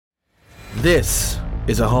This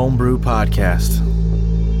is a homebrew podcast.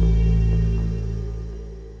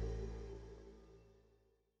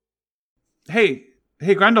 Hey,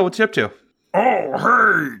 Grundle, what's you up to? Oh,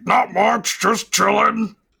 hey, not much, just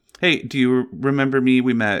chilling. Hey, do you remember me?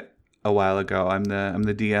 We met a while ago. I'm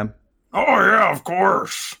the DM. Oh, yeah, of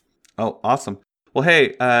course. Oh, awesome. Well,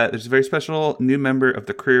 hey, there's a very special new member of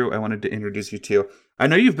the crew I wanted to introduce you to. I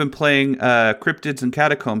know you've been playing cryptids and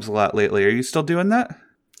catacombs a lot lately. Are you still doing that?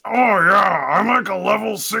 Oh, yeah, I'm like a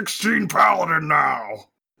level 16 paladin now.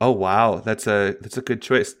 Oh, wow. That's a good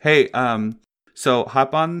choice. Hey, so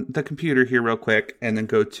hop on the computer here real quick and then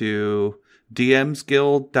go to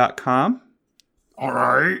dmsguild.com. All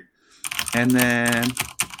right. And then,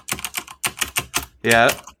 yeah.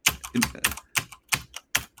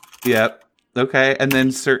 Yep. Okay. And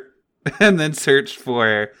then search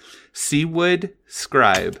for Seawood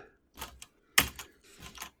Scribe.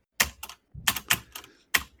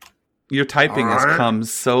 Your typing has come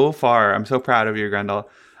so far. I'm so proud of you, Grundle.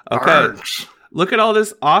 Okay. Thanks. Look at all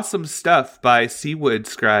this awesome stuff by Seawood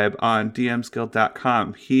Scribe on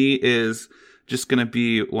dmsguild.com. He is just going to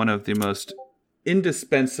be one of the most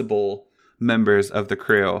indispensable members of the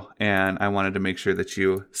crew, and I wanted to make sure that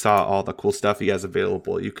you saw all the cool stuff he has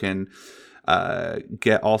available. You can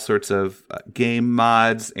get all sorts of game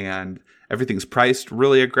mods, and everything's priced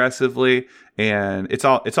really aggressively, and it's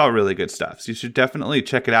all really good stuff. So you should definitely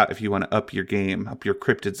check it out if you want to up your game, up your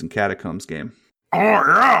Cryptids and Catacombs game. Oh,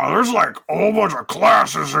 yeah, there's like a whole bunch of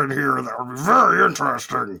classes in here that would be very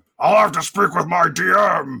interesting. I'll have to speak with my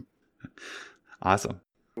DM. Awesome.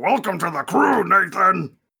 Welcome to the crew,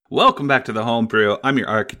 Nathan. Welcome back to the Homebrew. I'm your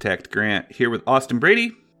architect, Grant, here with Austin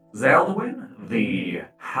Brady. Zaldwin, the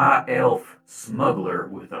high elf smuggler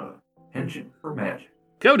with a penchant for magic.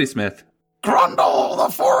 Cody Smith. Grundle,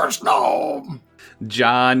 the forest gnome.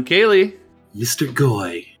 John Cayley. Mr.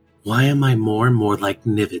 Goy, why am I more and more like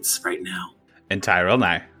Nivets right now? And Tyrell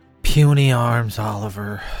Nye. Puny arms,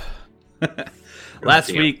 Oliver.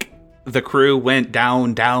 Last week, the crew went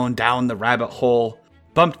down the rabbit hole,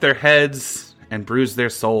 bumped their heads, and bruised their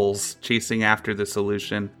souls, chasing after the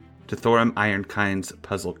solution to Thorum Ironkind's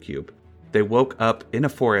puzzle cube. They woke up in a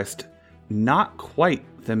forest, not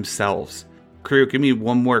quite themselves. Crew, give me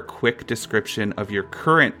one more quick description of your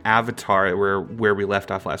current avatar, where we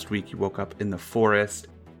left off last week. You woke up in the forest.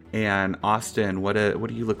 And Austin, what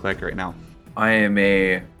do you look like right now? I am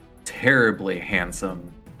a terribly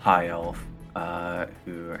handsome high elf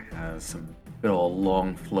who has some little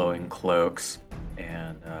long flowing cloaks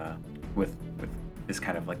and with this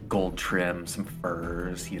kind of like gold trim, some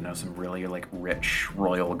furs, some really like rich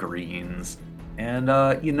royal greens. And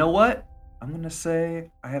you know what? I'm gonna say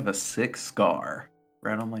I have a sick scar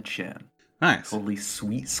right on my chin. Nice. Holy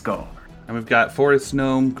sweet scar. And we've got Forest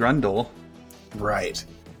Gnome Grundle. Right.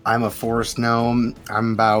 I'm a forest gnome.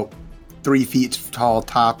 I'm about 3 feet tall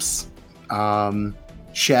tops.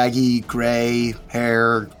 Shaggy gray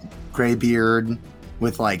hair, gray beard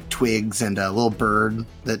with like twigs and a little bird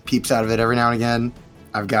that peeps out of it every now and again.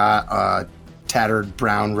 I've got a tattered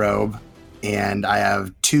brown robe, and I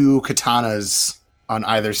have 2 katanas on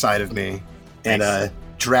either side of me, and a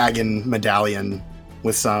dragon medallion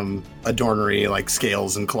with some adornery like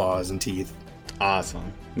scales and claws and teeth.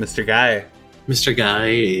 Awesome. Mr. Guy. Mr. Guy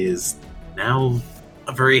is now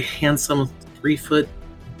a very handsome 3-foot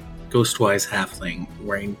ghostwise halfling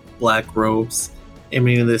wearing black robes,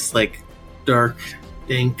 emanating this like dark,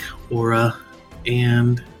 dank aura,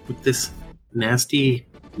 and with this nasty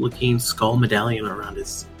looking skull medallion around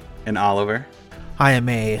his. And Oliver. I am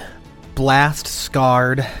a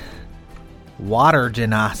blast-scarred water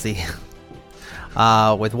genasi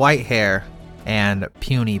with white hair and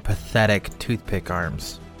puny, pathetic toothpick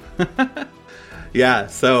arms. Yeah,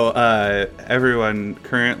 so everyone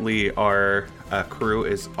currently, our crew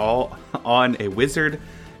is all on a wizard.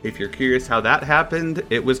 If you're curious how that happened,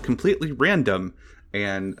 it was completely random.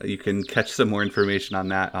 And you can catch some more information on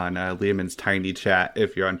that on Lehman's Tiny Chat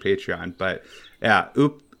if you're on Patreon. But yeah,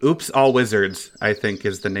 Oops, All Wizards, I think,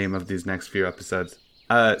 is the name of these next few episodes.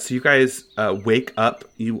 So you guys wake up.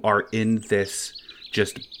 You are in this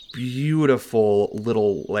just beautiful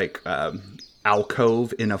little like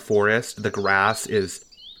alcove in a forest. The grass is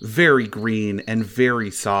very green and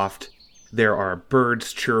very soft. There are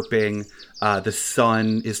birds chirping. The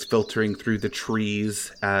sun is filtering through the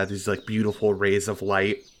trees. These like beautiful rays of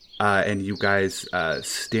light. And you guys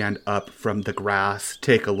stand up from the grass,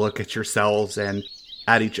 take a look at yourselves and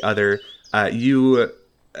at each other. You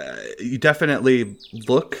definitely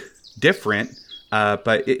look different,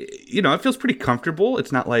 but it feels pretty comfortable.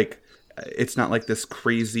 It's not like this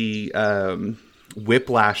crazy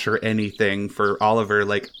whiplash or anything. For Oliver,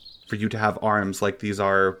 like for you to have arms. Like these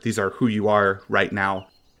are who you are right now.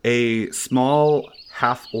 A small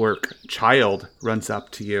half-orc child runs up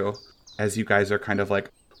to you as you guys are kind of like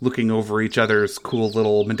looking over each other's cool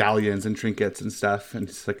little medallions and trinkets and stuff. And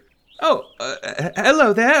it's like, oh,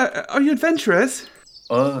 hello there. Are you adventurous?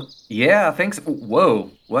 Yeah, I think so. Whoa,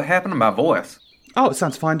 what happened to my voice? Oh, it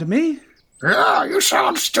sounds fine to me. Yeah, you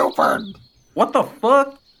sound stupid. What the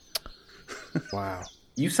fuck? Wow.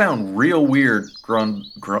 You sound real weird, Grundle?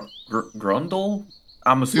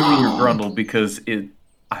 I'm assuming you're Grundle because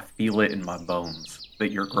I feel it in my bones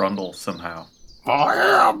that you're Grundle somehow.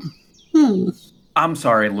 I am. I'm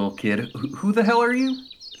sorry, little kid. Who the hell are you?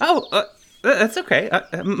 Oh, that's okay.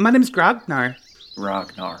 My name's Grognar.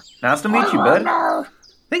 Ragnar. Nice to meet you, bud. Ragnar.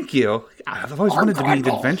 Thank you. I've always wanted to meet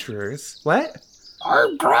adventurers. What?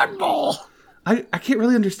 I'm Grundle. I can't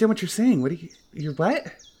really understand what you're saying. What are you're what?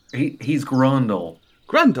 He's Grundle.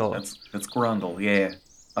 Grundle. That's Grundle, yeah.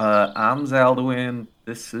 I'm Zalduin.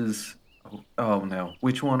 This is... Oh, no.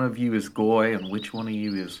 Which one of you is Goy and which one of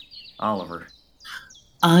you is Oliver?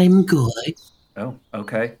 I'm Goy. Oh,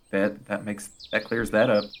 okay. That clears that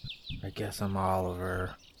up. I guess I'm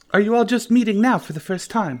Oliver. Are you all just meeting now for the first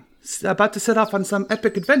time? About to set off on some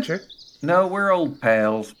epic adventure? No, we're old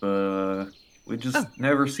pals, but we just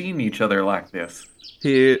never seen each other like this.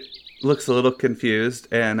 He looks a little confused,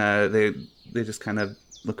 and they just kind of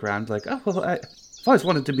look around like, oh, well, I've always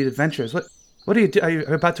wanted to meet adventurers. What are you do? Are you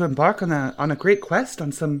about to embark on a great quest,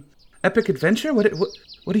 on some epic adventure? What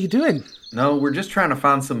are you doing? No, we're just trying to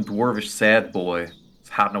find some dwarvish sad boy that's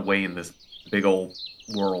hiding away in this big old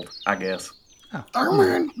world, I guess. Oh. I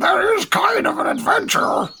mean, that is kind of an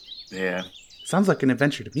adventure. Yeah. Sounds like an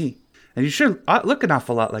adventure to me. And you sure look an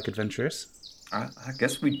awful lot like adventurers. I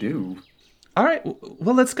guess we do. All right,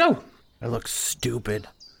 well, let's go. I look stupid.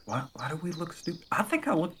 Why do we look stupid? I think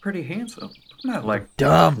I look pretty handsome. Look at my, like...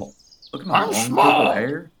 Dumb. Look at my I'm long small. purple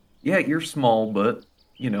hair. Yeah, you're small, but,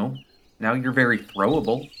 now you're very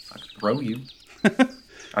throwable. I could throw you.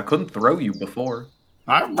 I couldn't throw you before.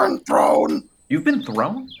 I've been thrown You've been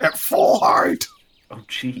thrown? at full height. Oh,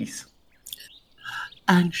 jeez.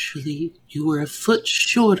 Actually, you were a foot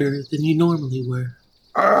shorter than you normally were.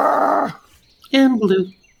 Uh, And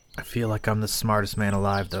blue. I feel like I'm the smartest man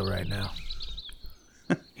alive, though, right now.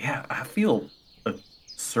 Yeah, I feel a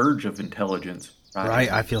surge of intelligence. Right?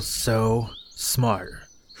 now. I feel so smart.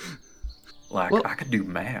 Like, Well- I could do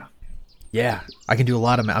math. Yeah, I can do a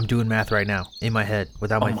lot of math. I'm doing math right now, in my head,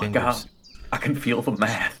 without Oh my my fingers. god. I can feel the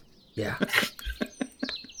math. Yeah.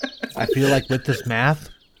 I feel like with this math,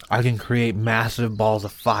 I can create massive balls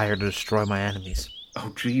of fire to destroy my enemies.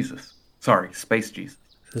 Oh, Jesus. Sorry, Space Jesus.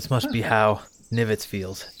 This must be how Nivitz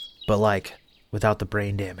feels, but like, without the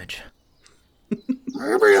brain damage.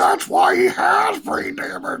 maybe that's why he has brain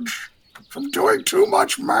damage. From doing too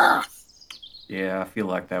much math. Yeah, I feel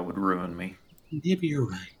like that would ruin me. Maybe you're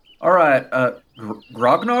right. All right,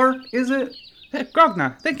 Grognar, is it? Hey,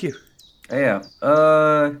 Grognar, thank you. Yeah.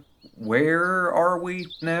 Where are we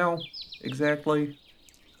now exactly?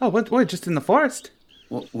 Oh, we're just in the forest.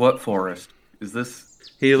 What forest is this?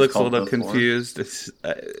 He looks a called little the forest? confused.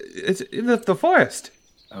 It's the forest.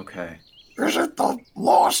 Okay. Is it the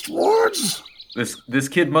Lost Woods? This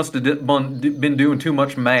kid must have been doing too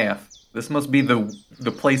much math. This must be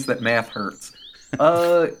the place that math hurts.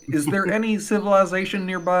 Is there any civilization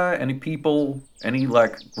nearby? Any people? Any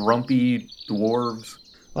like grumpy dwarves?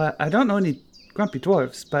 Well, I don't know any grumpy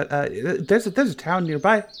dwarves, but there's a town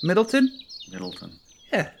nearby, Middleton. Middleton.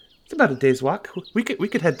 Yeah, it's about a day's walk. We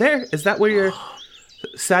could head there. Is that where your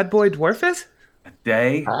sad boy dwarf is? A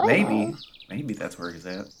day? Maybe that's where he's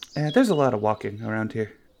at. There's a lot of walking around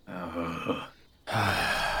here.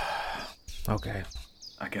 Okay.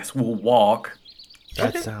 I guess we'll walk.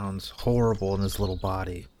 That sounds horrible in his little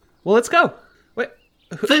body. Well, let's go. Wait,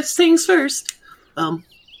 First things first.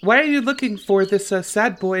 why are you looking for this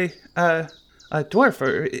sad boy dwarf?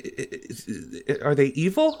 Are they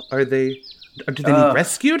evil? Do they need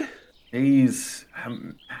rescued? He's.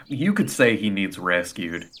 You could say he needs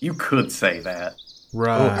rescued. You could say that. I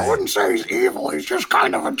Right. wouldn't say he's evil, he's just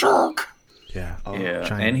kind of a jerk. Yeah. Yeah,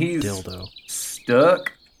 Giant and he's dildo.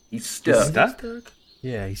 stuck. He's stuck. Stuck?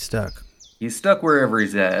 Yeah, he's stuck. He's stuck wherever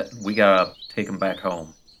he's at. We gotta take him back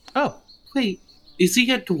home. Oh, Wait, is he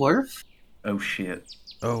a dwarf? Oh shit.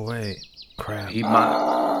 Oh wait. Crap. He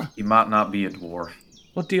might not be a dwarf.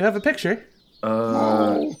 well, do you have a picture?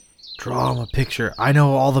 Oh, Draw him a picture. I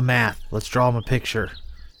know all the math. Let's draw him a picture.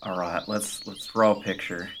 All right, let's draw a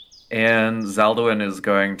picture. And Zalduin is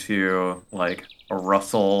going to like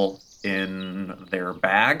rustle in their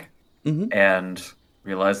bag Mhm. and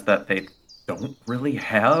realize that they don't really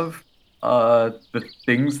have The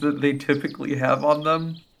things that they typically have on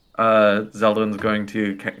them. Zeldin's going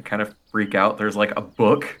to kind of freak out. There's like a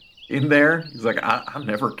book in there. He's like, I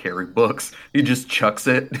never carry books. He just chucks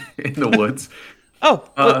it in the woods.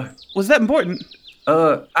 Was that important?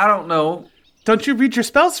 I don't know. Don't you read your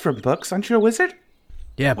spells from books? Aren't you a wizard?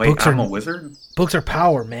 Yeah, Wait, I'm a wizard? Books are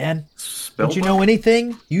power, man. Spell Don't you know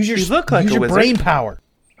anything? Use your, You look like use a your wizard. brain power.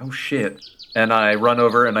 Oh, shit. And I run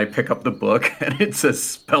over and I pick up the book and it says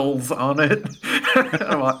spells on it.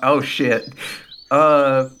 I'm like, oh, shit.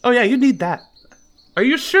 Oh, yeah, you need that. Are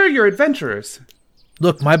you sure you're adventurers?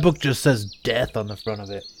 Look, my book just says death on the front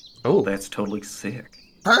of it. Oh, that's totally sick.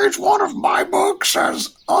 Page 1 of my book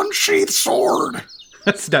says unsheath sword.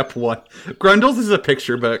 Step 1. Grundle's is a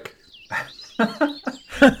picture book. It's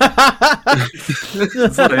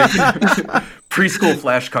like preschool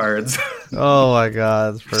flashcards. Oh my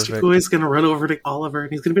god, that's Mr. perfect. Goy's gonna run over to Oliver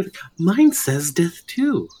and he's gonna be like, mine says death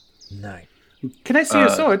too. Nice. Can I see your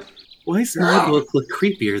sword? Why does my book look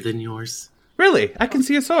creepier than yours? Really? I can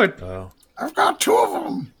see a sword. Oh, I've got 2 of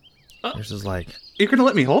them. this is like... You're going to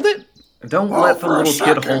let me hold it? Don't Well, let the for a little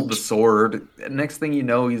kid hold second. the sword. Next thing you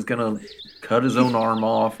know, he's gonna cut his own arm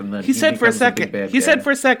off, and then He said for a becomes big second. bad He guy. said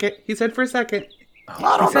for a second. He said for a second.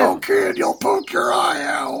 I don't know, kid. You'll poke your eye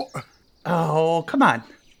out. Oh, come on.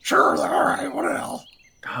 Sure, all right, what the hell?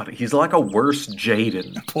 God, he's like a worse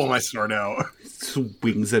Jaden. Pull my sword out.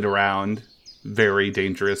 Swings it around very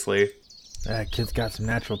dangerously. That kid's got some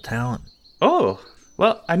natural talent. Oh,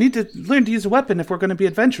 well, I need to learn to use a weapon if we're going to be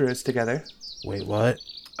adventurers together. Wait, what?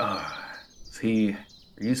 Are you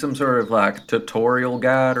some sort of like tutorial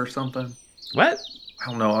guide or something? What? I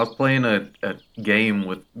don't know. I was playing a game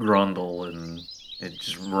with Grundle, and it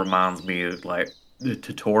just reminds me of like the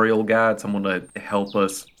tutorial guide, someone to help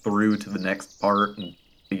us through to the next part and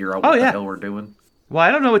figure out what the hell we're doing. Well,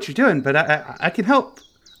 I don't know what you're doing, but I can help.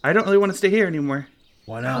 I don't really want to stay here anymore.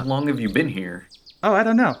 Why How not? long have you been here? Oh, I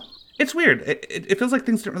don't know. It's weird. It feels like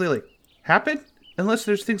things don't really like happen unless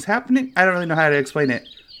there's things happening. I don't really know how to explain it,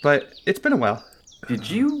 but it's been a while. Did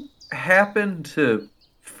you happen to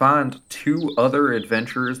find 2 other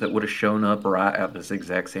adventurers that would have shown up right at this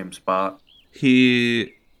exact same spot?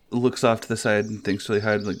 He looks off to the side and thinks really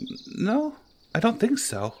hard, like, no, I don't think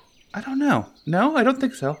so. I don't know. No, I don't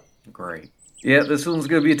think so. Great. Yeah, this one's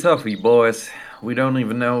gonna be a toughie, boys. We don't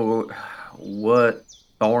even know what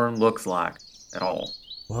Thorn looks like at all.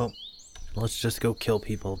 Well, let's just go kill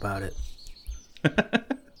people about it.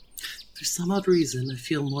 For some odd reason, I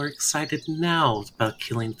feel more excited now about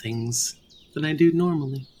killing things than I do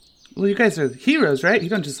normally. Well, you guys are heroes, right? You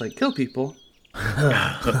don't just, like, kill people.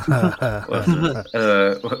 Right.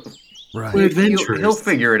 We're adventurers. He'll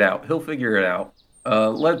figure it out.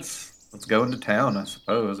 Let's go into town, I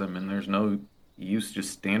suppose. I mean, there's no use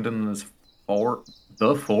just standing in this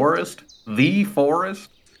the forest. The forest.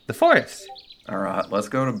 All right, let's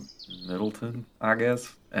go to Middleton, I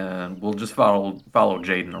guess, and we'll just follow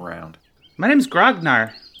Jaden around. My name's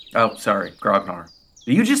Grognar. Oh, sorry, Grognar.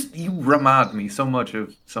 You remind me so much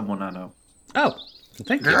of someone I know. Oh,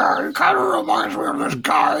 thank you. Yeah, he kind of reminds me of this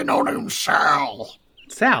guy named Sal.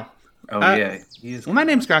 Sal. Oh yeah, he is. Well, my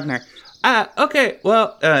name's Grognar. Okay,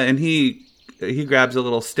 well, and he grabs a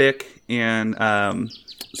little stick and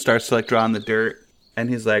starts to, like, draw on the dirt. And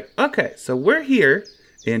he's like, okay, so we're here.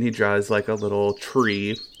 And he draws, like, a little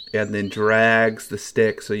tree and then drags the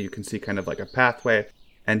stick so you can see kind of like a pathway.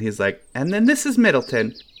 And he's like, and then this is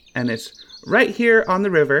Middleton. And it's right here on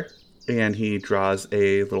the river. And he draws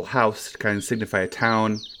a little house to kind of signify a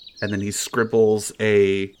town. And then he scribbles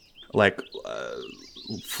a, like,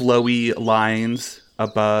 flowy lines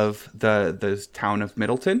above the town of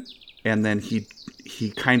Middleton. And then he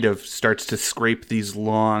kind of starts to scrape these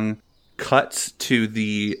long cuts to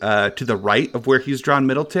the right of where he's drawn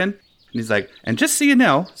Middleton. And he's like, and just so you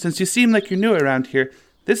know, since you seem like you're new around here,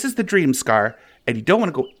 this is the Dream Scar, and you don't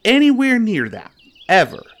want to go anywhere near that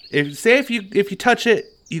ever. If you touch it,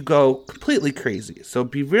 you go completely crazy. So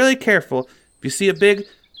be really careful. If you see a big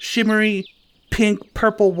shimmery pink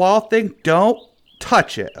purple wall thing, don't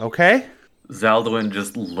touch it, okay? Zaldwin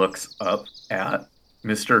just looks up at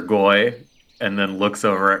Mr. Goy and then looks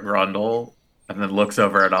over at Grundle and then looks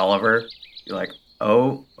over at Oliver. You're like,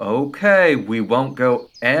 oh, okay, we won't go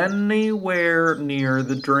anywhere near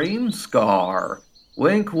the Dream Scar.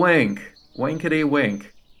 Wink, wink. Winkety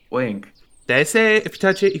wink. Wink. They say if you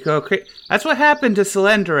touch it, you go crazy. That's what happened to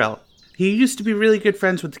Selendril. He used to be really good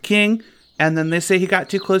friends with the king, and then they say he got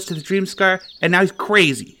too close to the Dream Scar, and now he's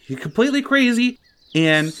crazy. He's completely crazy,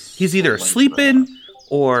 and he's either sleeping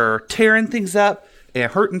or tearing things up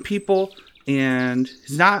and hurting people, and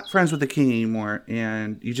he's not friends with the king anymore,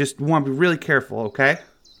 and you just want to be really careful, okay?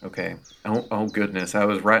 Okay. Oh goodness, I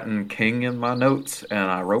was writing king in my notes, and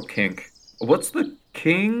I wrote kink. What's the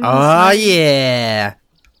king? Oh, yeah.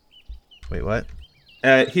 Wait, what?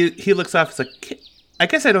 He looks off. He's like, I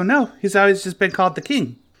guess I don't know. He's always just been called the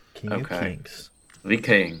king. King of Kinks. The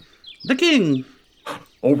king. The king.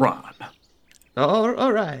 All right. All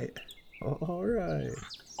right. All right.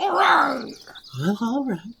 All right. Well, all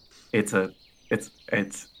right. It's a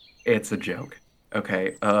joke.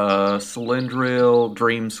 Okay. Cylindril,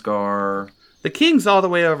 Dream Scar. The king's all the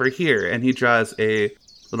way over here, and he draws a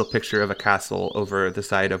little picture of a castle over the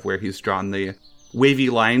side of where he's drawn the wavy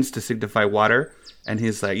lines to signify water. And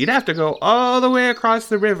he's like, you'd have to go all the way across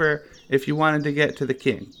the river if you wanted to get to the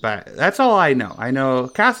king. But that's all I know. I know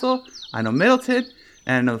castle, I know Middleton,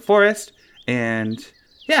 and I know the forest. And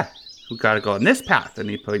yeah, we got to go on this path. And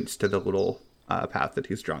he points to the little path that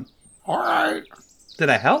he's drawn. All right. Did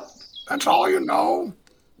I help? That's all you know?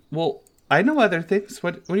 Well, I know other things.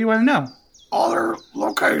 What do you want to know? Other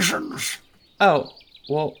locations. Oh,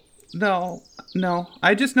 well, no.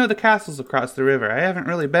 I just know the castles across the river. I haven't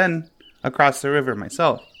really been across the river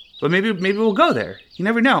myself. But maybe we'll go there. You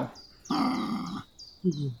never know.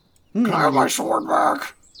 Can I have my sword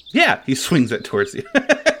back? Yeah, he swings it towards you.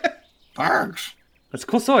 Thanks. That's a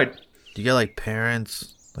cool sword. Do you get, like,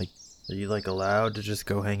 parents? Like, are you, like, allowed to just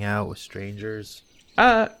go hang out with strangers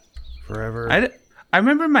forever? I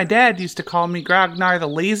remember my dad used to call me Grognar the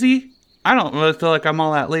Lazy. I don't really feel like I'm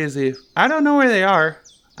all that lazy. I don't know where they are.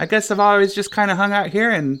 I guess I've always just kind of hung out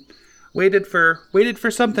here and waited for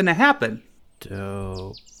something to happen.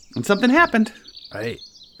 Dope. And something happened. Right.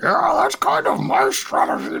 Yeah, that's kind of my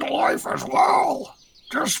strategy to life as well.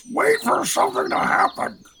 Just wait for something to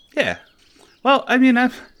happen. Yeah. Well, I mean,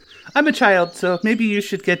 I'm a child, so maybe you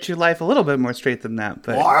should get your life a little bit more straight than that.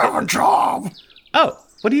 But Well, I have a job. oh,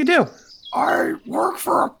 what do you do? I work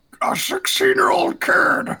for a 16-year-old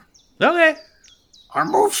kid. Okay. I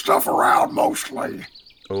move stuff around mostly.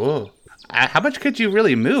 Oh. How much could you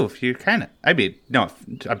really move? You kind of... I mean, no,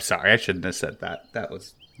 I'm sorry. I shouldn't have said that. That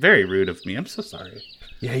was very rude of me. I'm so sorry.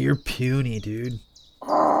 Yeah, you're puny, dude.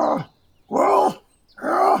 Well,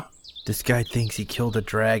 yeah. This guy thinks he killed a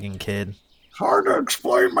dragon, kid. It's hard to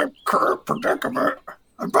explain my current predicament.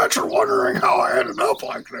 I bet you're wondering how I ended up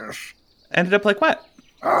like this. Ended up like what?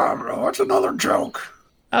 No, that's another joke.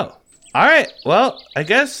 Oh. All right. Well, I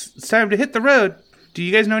guess it's time to hit the road. Do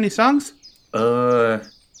you guys know any songs? Well,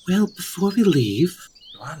 before we leave,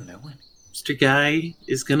 Do I know it? Mr. Guy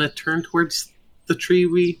is gonna turn towards the tree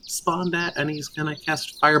we spawned at, and he's gonna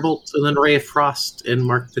cast Firebolt and then Ray of Frost and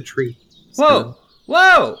mark the tree. Whoa!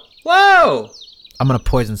 Whoa! I'm gonna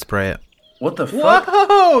poison spray it. What the fuck?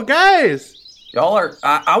 Whoa, guys! Y'all are...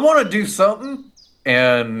 I want to do something.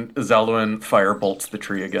 And Zalduin firebolts the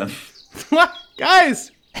tree again. What?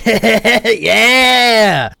 Guys!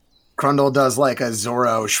 Yeah! Crundle does like a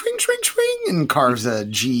Zorro swing, swing, swing, and carves a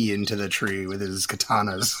G into the tree with his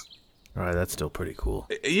katanas. All right, that's still pretty cool.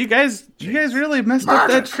 You guys really messed up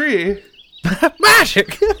that tree.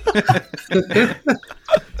 Magic!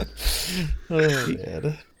 Oh,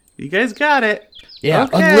 man. You guys got it. Yeah,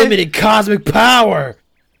 Okay. unlimited cosmic power!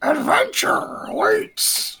 Adventure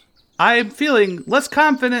awaits. I'm feeling less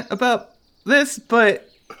confident about this, but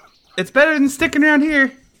it's better than sticking around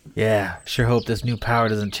here. Yeah, sure hope this new power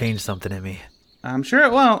doesn't change something in me. I'm sure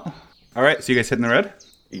it won't. All right, so you guys hitting the road?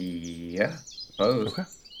 Yeah, suppose. Okay.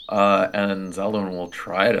 And Zalduin will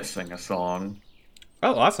try to sing a song.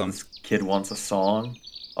 Oh, awesome. This kid wants a song.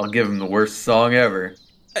 I'll give him the worst song ever.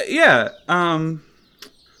 Yeah.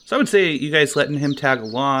 So I would say you guys letting him tag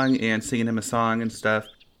along and singing him a song and stuff,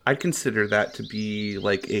 I'd consider that to be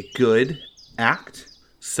like a good act.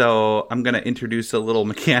 So I'm going to introduce a little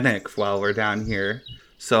mechanic while we're down here.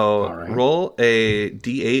 So All right. roll a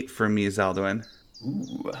d8 for me, Zalduin.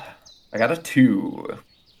 Ooh, I got a 2.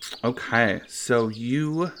 Okay, so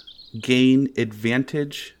you gain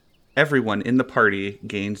advantage. Everyone in the party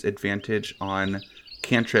gains advantage on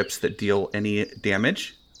cantrips that deal any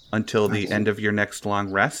damage until the end of your next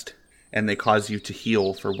long rest, and they cause you to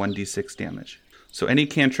heal for 1d6 damage. So any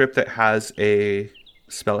cantrip that has a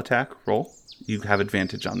spell attack roll, you have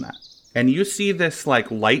advantage on that. And you see this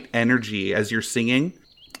like light energy as you're singing,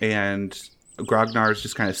 and Grognar is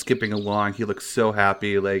just kind of skipping along. He looks so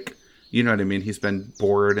happy, like, you know what I mean? He's been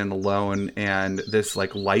bored and alone, and this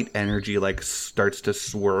like light energy like starts to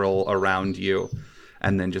swirl around you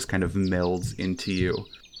and then just kind of melds into you.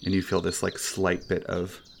 And you feel this like slight bit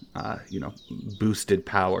of, boosted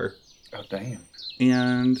power. Oh, damn.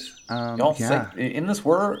 And, Y'all yeah. sing, in this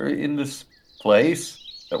world, in this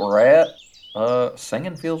place that we're at,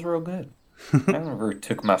 singing feels real good. I never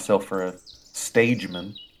took myself for a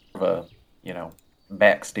stageman, of a,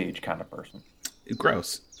 backstage kind of person.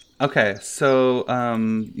 Gross. Okay, so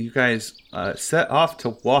you guys set off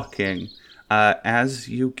to walking. As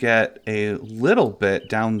you get a little bit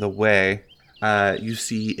down the way, you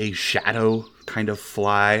see a shadow kind of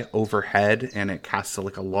fly overhead, and it casts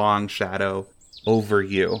like a long shadow over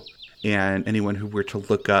you. And anyone who were to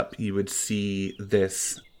look up, you would see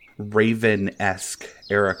this raven-esque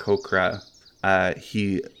Aarakocra.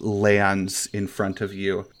 He lands in front of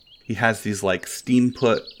you. He has these like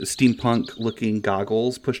steampunk-looking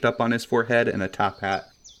goggles pushed up on his forehead and a top hat.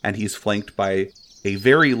 And he's flanked by a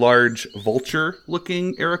very large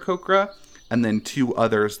vulture-looking Aarakocra, and then two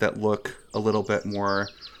others that look a little bit more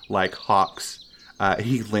like hawks.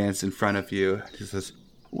 He lands in front of you. He says,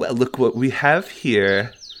 "Well, look what we have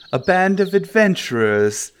here. A band of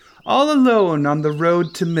adventurers, all alone on the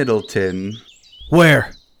road to Middleton."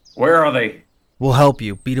 Where? Where are they? We'll help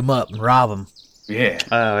you. Beat them up and rob them. Yeah.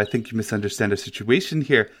 I think you misunderstand the situation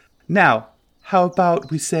here. Now, how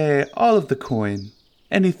about we say all of the coin?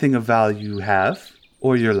 Anything of value you have,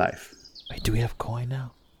 or your life. Wait, do we have coin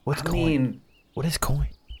now? What's coin? mean, What is coin?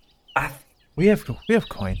 I We have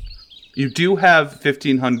coin. You do have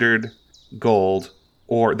 1,500 gold,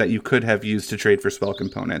 or that you could have used to trade for spell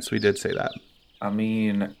components. We did say that.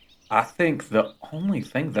 mean, I think the only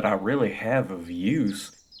thing that I really have of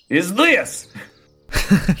use is this.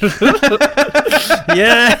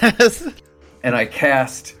 Yes. And I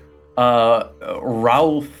cast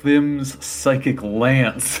Ralphim's Psychic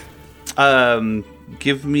Lance.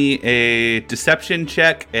 Give me a deception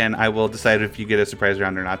check, and I will decide if you get a surprise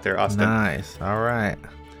round or not there, Austin. Nice. All right.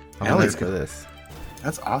 I'm Hell ready yeah. for this.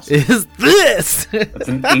 That's awesome. Is this? That's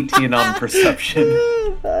an 18 on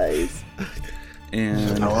perception. Nice.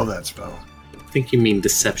 And I love that spell. I think you mean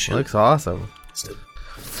deception. Looks awesome.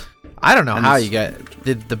 I don't know how you get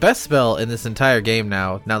the best spell in this entire game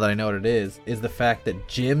now that I know what it is the fact that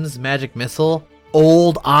Jim's magic missile,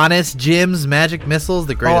 old honest Jim's magic missile is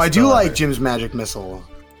the greatest. Oh, I do spell like ever. Jim's magic missile.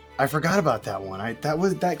 I forgot about that one.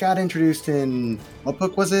 That got introduced in what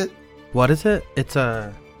book was it? What is it? It's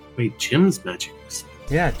a Wait, Jim's magic missile.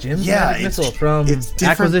 Jim's Yeah, magic it's missile from it's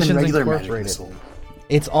different Acquisitions than regular magic Incorporated. missile.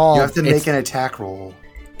 It's all You have to it's- make an attack roll.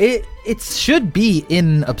 It should be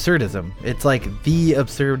in absurdism. It's like the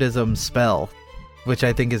absurdism spell, which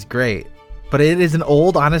I think is great. But it is an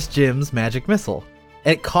old honest Jim's magic missile.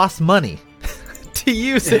 It costs money to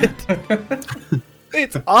use it.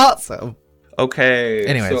 It's awesome. okay.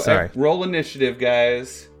 Anyway, so sorry. Roll initiative,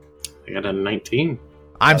 guys. I got a 19.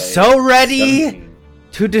 I'm so ready 17.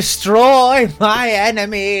 to destroy my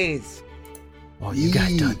enemies. Oh, you got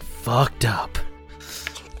Yee. done fucked up.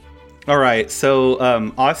 All right, so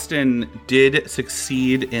Austin did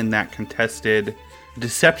succeed in that contested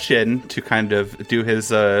deception to kind of do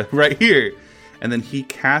his right here. And then he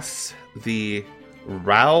casts the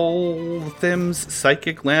Ralthim's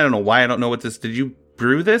Psychic Land. I don't know why. I don't know what this... Did you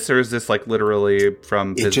brew this, or is this like literally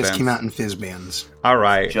from It just Fizbands? came out in Fizzbands. All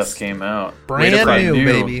right. Just came out. Brand fuck new, new.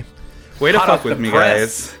 baby. Way to Hot fuck off with the me,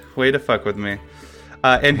 press. guys. Way to fuck with me.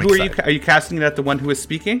 And who are you? Are you casting it at the one who is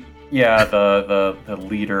speaking? Yeah, the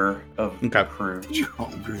leader of the Okay. crew. Did you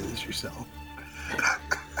homebrew this yourself?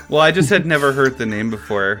 Well, I just had never heard the name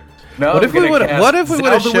before. No, What I'm if we gonna would've- cast what if we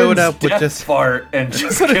would've Zaldwin's showed up with Death just- fart and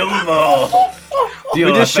just kill them all? We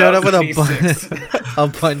just showed up with D6. a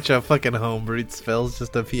bunch of fucking homebrewed spells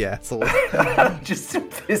just to be assholes. just to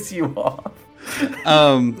piss you off.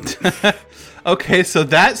 Okay, so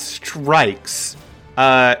that strikes,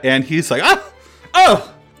 and he's like,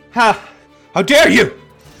 how dare you!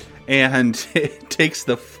 And it takes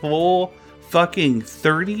the full fucking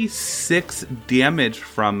 36 damage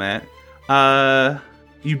from it.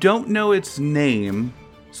 You don't know its name,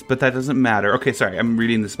 but that doesn't matter. Okay, sorry, I'm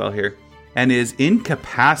reading the spell here. And is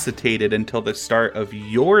incapacitated until the start of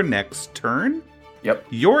your next turn? Yep.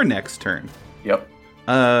 Your next turn. Yep.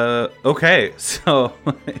 Okay, so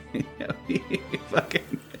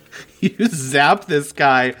you zap this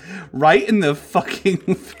guy right in the fucking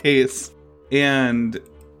face, and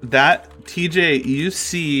that TJ, you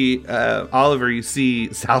see Oliver, you see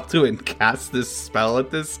Zalduin cast this spell at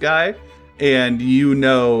this guy, and you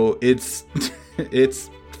know it's it's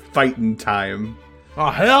fighting time. Oh,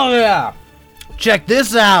 hell yeah! Check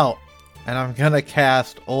this out! And I'm gonna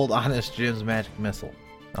cast Old Honest Jim's Magic Missile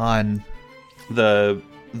on... The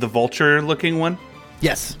vulture looking one.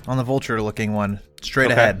 Yes, on the vulture-looking one. Straight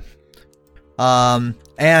Okay. ahead.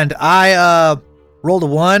 And I rolled a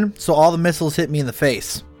 1, so all the missiles hit me in the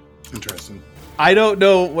face. Interesting. I don't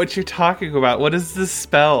know what you're talking about. What is this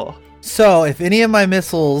spell? So, if any of my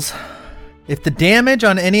missiles... If the damage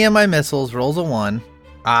on any of my missiles rolls a 1,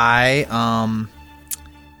 I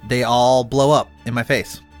they all blow up in my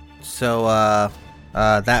face. So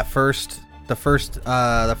the first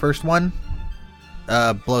one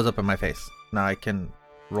blows up in my face. Now I can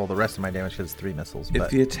roll the rest of my damage because it's 3 missiles. If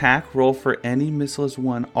the attack roll for any missile is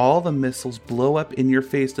 1, all the missiles blow up in your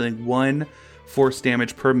face, dealing 1 force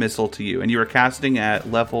damage per missile to you. And you are casting at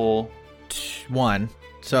level 1.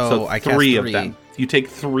 So I cast 3 of them. You take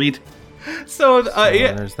 3. So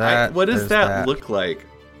there's that. What does that look like?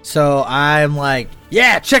 So I'm like,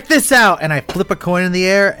 yeah, check this out. And I flip a coin in the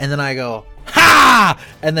air and then I go, ha!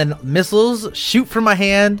 And then missiles shoot from my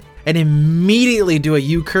hand and immediately do a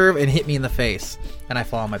U-curve and hit me in the face. And I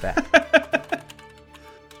fall on my back.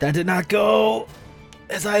 That did not go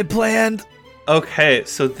as I planned. Okay,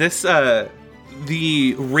 so this,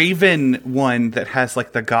 the Raven one that has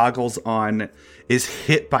like the goggles on is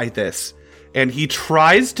hit by this. And he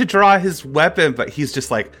tries to draw his weapon, but he's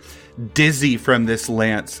just like dizzy from this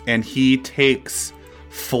lance. And he takes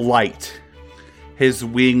flight. His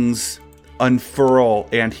wings unfurl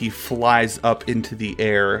and he flies up into the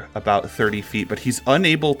air about 30 feet. But he's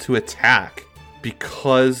unable to attack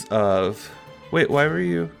because of... Wait, why were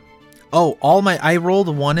you... Oh, I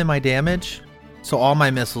rolled 1 in my damage. So all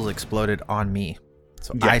my missiles exploded on me.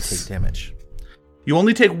 So yes. I take damage. You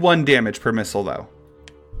only take 1 damage per missile, though.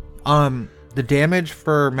 The damage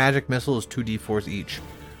for magic missile is 2d4s each.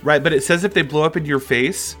 Right, but it says if they blow up in your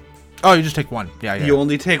face... Oh, you just take 1. Yeah. You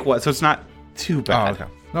only take 1, so it's not too bad.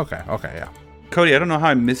 Oh, okay, yeah. Cody, I don't know how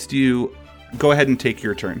I missed you. Go ahead and take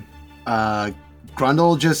your turn.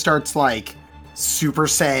 Grundle just starts, like, Super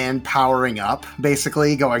Saiyan powering up,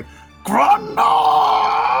 basically, going, Grundle!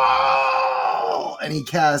 And he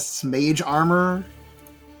casts Mage Armor,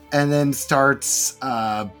 and then starts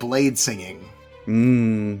Blade Singing.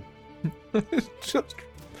 Just,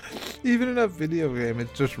 even in a video game,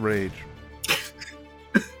 it's just rage.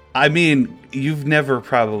 I mean, you've never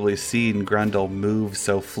probably seen Grundle move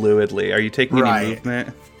so fluidly. Are you taking any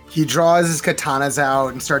movement? He draws his katanas out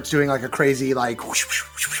and starts doing like a crazy like whoosh, whoosh,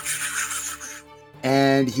 whoosh, whoosh,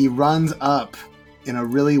 and he runs up in a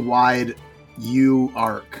really wide U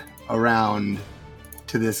arc around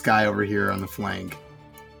to this guy over here on the flank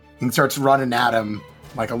and starts running at him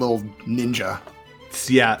like a little ninja.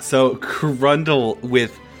 Yeah, so Grundle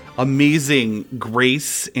with amazing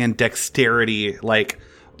grace and dexterity, like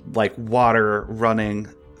water running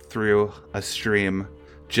through a stream,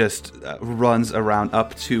 just runs around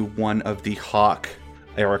up to one of the hawk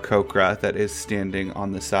Aarakocra that is standing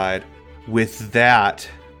on the side. With that,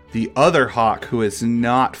 the other hawk, who is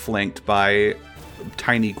not flanked by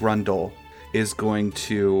tiny Grundle, is going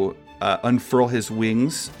to unfurl his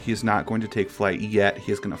wings. He is not going to take flight yet.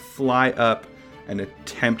 He is going to fly up and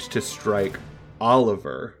attempt to strike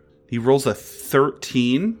Oliver. He rolls a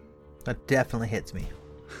 13. That definitely hits me.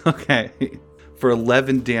 Okay. For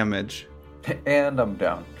 11 damage. And I'm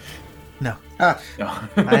down. No. No.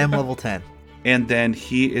 I am level 10. And then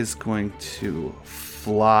he is going to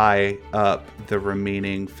fly up the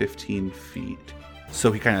remaining 15 feet.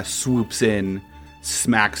 So he kind of swoops in,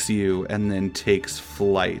 smacks you, and then takes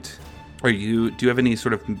flight. Do you have any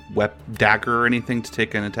sort of dagger or anything to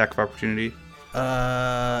take an attack of opportunity?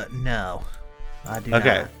 No. I do not.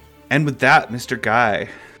 Okay. And with that, Mr. Guy.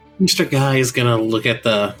 Mr. Guy is going to look at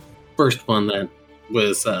the first one that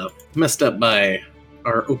was messed up by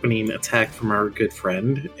our opening attack from our good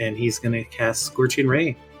friend, and he's going to cast Scorching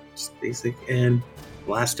Ray. Just basic, and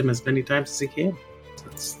blast him as many times as he can. So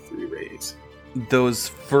that's 3 rays. Those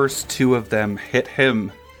first 2 of them hit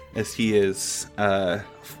him as he is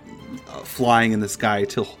flying in the sky,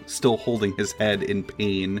 still holding his head in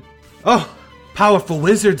pain. Oh, powerful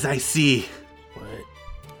wizards, I see. What?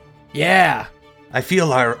 Yeah. I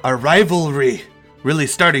feel our rivalry really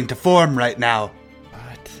starting to form right now.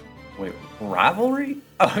 What? Wait, rivalry?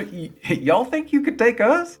 Y'all think you could take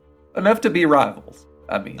us? Enough to be rivals.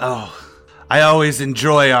 I mean... Oh, I always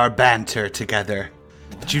enjoy our banter together.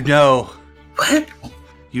 But you know... What?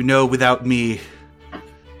 You know without me,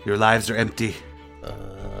 your lives are empty.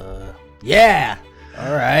 Yeah.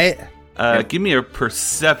 All right. Give me a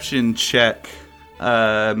perception check,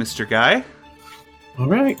 Mr. Guy. All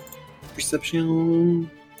right.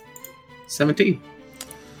 Perception 17.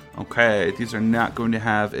 Okay, these are not going to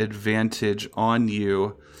have advantage on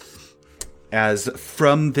you, as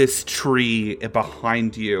from this tree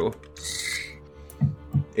behind you,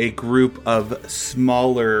 a group of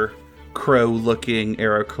smaller crow-looking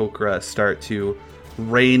Aarakocra start to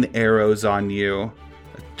rain arrows on you.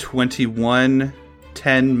 21,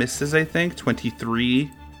 10 misses, I think,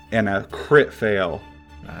 23, and a crit fail.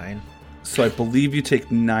 9. So I believe you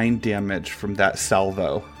take 9 damage from that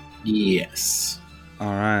salvo. Yes. All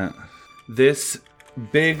right. This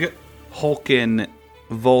big hulking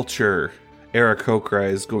vulture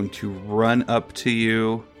Aarakocra is going to run up to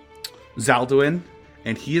you, Zalduin,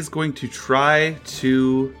 and he is going to try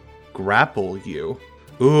to grapple you.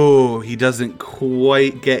 Ooh, he doesn't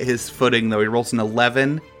quite get his footing, though. He rolls an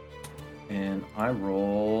 11. And I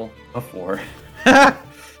roll a 4.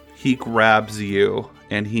 He grabs you,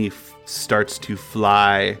 and he starts to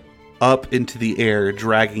fly up into the air,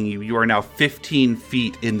 dragging you. You are now 15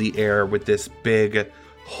 feet in the air with this big,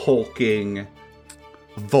 hulking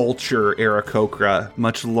vulture Aarakocra,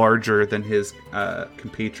 much larger than his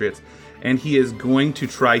compatriots. And he is going to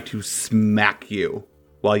try to smack you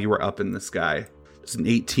while you are up in the sky. Does an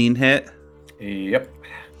 18 hit? Yep.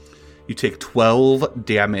 You take 12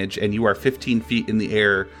 damage, and you are 15 feet in the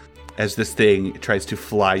air as this thing tries to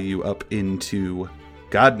fly you up into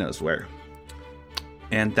God knows where.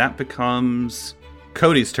 And that becomes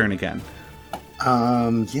Cody's turn again.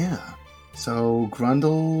 Yeah. So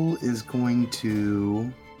Grundle is going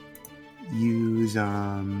to use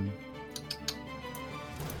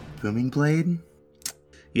Booming Blade.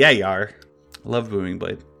 Yeah, you are. I love Booming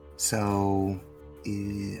Blade. So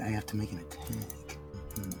I have to make an attack.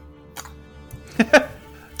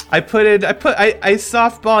 I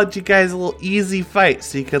softballed you guys a little easy fight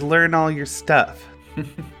so you could learn all your stuff.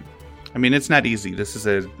 I mean, it's not easy. This is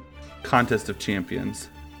a contest of champions.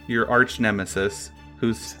 Your arch nemesis,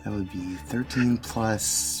 who's... That would be 13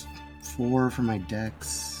 plus 4 for my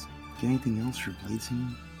dex. Get anything else for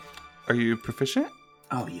bladesing? Are you proficient?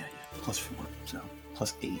 Oh, yeah. Plus 4. So,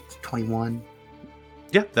 plus 8. 21.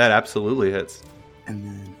 Yeah, that absolutely hits. And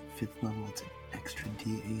then 5th level, it's an extra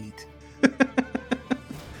D8.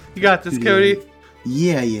 You got this, Cody.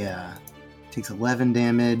 Yeah. Takes 11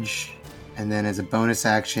 damage. And then as a bonus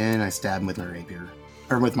action, I stab him with my rapier.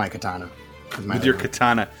 Or with my katana. With your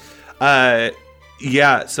katana.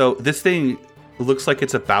 Yeah, so this thing looks like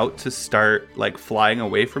it's about to start like flying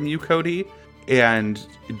away from you, Cody. And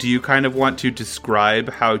do you kind of want to describe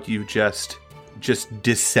how you just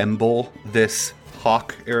dissemble this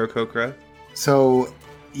hawk Aarakocra? So,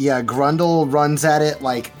 yeah, Grundle runs at it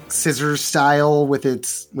like scissors style with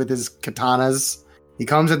his katanas. He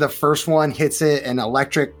comes at the first one, hits it, and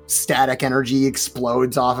electric static energy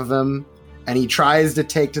explodes off of him. And he tries to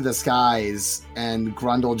take to the skies, and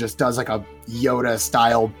Grundle just does like a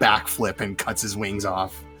Yoda-style backflip and cuts his wings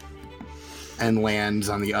off. And lands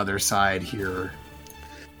on the other side here.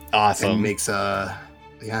 Awesome. And makes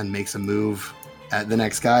a move at the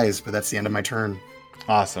next guys, but that's the end of my turn.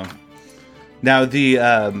 Awesome. Now the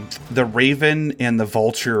Raven and the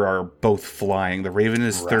Vulture are both flying. The Raven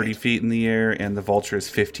is 30 feet in the air, and the Vulture is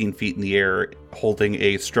 15 feet in the air, holding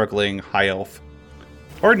a struggling high elf.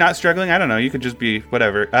 Or not struggling, I don't know. You could just be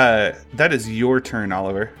whatever. That is your turn,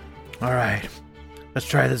 Oliver. All right, let's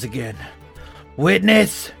try this again.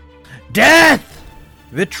 Witness death,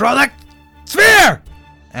 vitrolic sphere,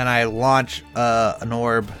 and I launch an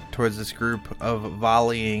orb towards this group of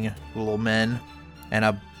volleying little men, and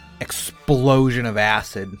a explosion of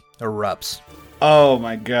acid erupts. Oh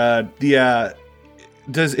my god. Yeah.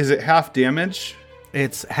 Is it half damage?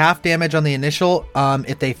 It's half damage on the initial.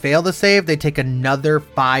 If they fail to save, they take another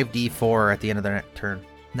 5d4 at the end of their turn.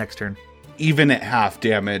 Next turn. Even at half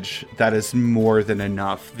damage, that is more than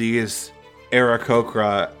enough. These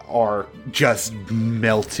Aarakocra are just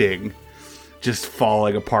melting, just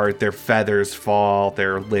falling apart. Their feathers fall,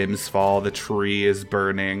 their limbs fall, the tree is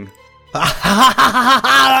burning.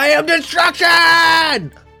 I am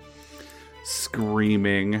destruction!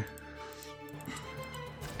 Screaming.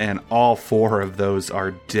 And all 4 of those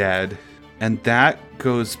are dead. And that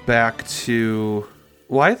goes back to...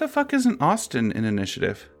 Why the fuck isn't Austin in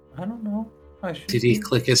initiative? I don't know. Did he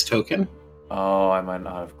click his token? Oh, I might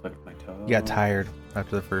not have clicked my toe. He got tired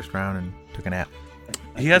after the first round and took a nap.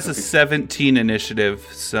 He has a 17 initiative,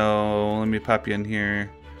 so let me pop you in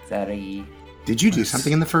here. Sorry. Did you do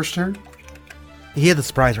something in the first turn? He had the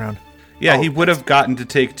surprise round. Yeah, he would have gotten to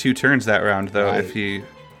take 2 turns that round, though, Right.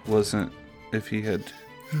 if he had...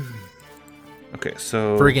 Okay,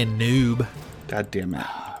 so... Friggin' noob. God damn it.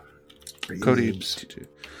 Crazy. Cody.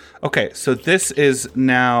 Okay, so this is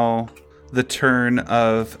now the turn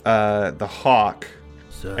of the hawk.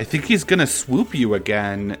 So, I think he's gonna swoop you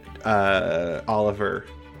again, Oliver.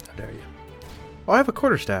 how dare you? Oh, I have a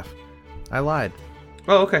quarterstaff. I lied.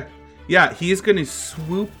 Oh, okay. Yeah, he's gonna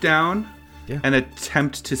swoop down and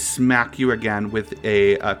attempt to smack you again with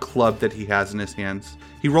a club that he has in his hands.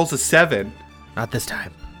 He rolls a 7. Not this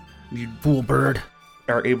time. You fool bird.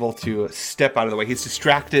 Are able to step out of the way. He's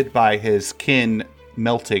distracted by his kin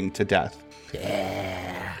melting to death.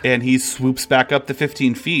 Yeah. And he swoops back up to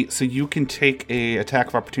 15 feet, so you can take a attack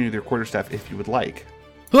of opportunity with your quarterstaff if you would like.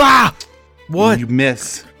 Ah! What? You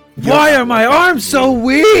miss. Why are my arms so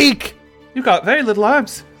weak? You got very little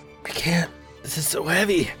arms. I can't. This is so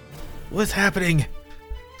heavy. What's happening?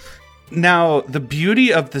 Now, the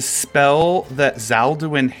beauty of the spell that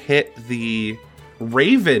Zalduin hit the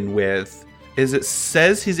Raven with is it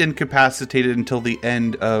says he's incapacitated until the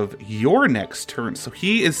end of your next turn. So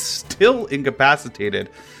he is still incapacitated.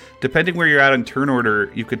 Depending where you're at in turn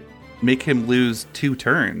order, you could make him lose 2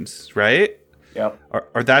 turns, right? Yep.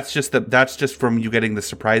 Or that's just from you getting the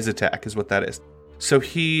surprise attack is what that is. So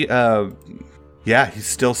he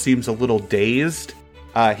still seems a little dazed.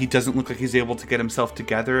 He doesn't look like he's able to get himself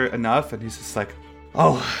together enough, and he's just like,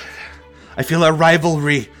 "Oh, I feel a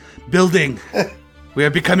rivalry building. We are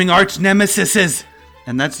becoming arch nemesises."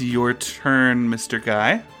 And that's your turn, Mr.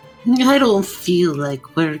 Guy. I don't feel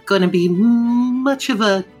like we're going to be much of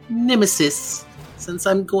a nemesis, since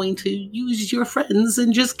I'm going to use your friends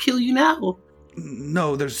and just kill you now.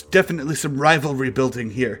 No, there's definitely some rivalry building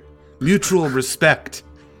here. Mutual respect.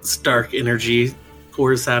 Stark energy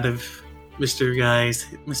pours out of Mr.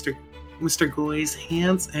 Goy's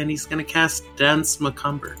hands, and he's going to cast Dance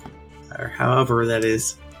Macabre. Or however that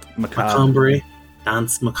is. Macabre.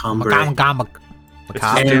 Dance Macabre. Macabre.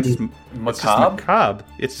 Macabre.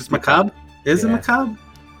 It's just Macabre? Is it Yeah. Macabre?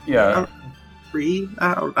 Yeah.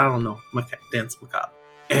 I don't know. Dance Macabre.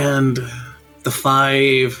 And the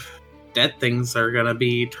 5 dead things are going to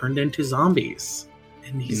be turned into zombies.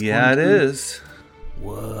 And he's Yeah, it going to- is.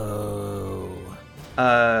 Whoa.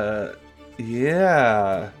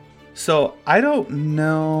 Yeah. So, I don't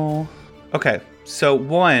know. Okay, so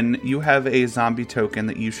 1, you have a zombie token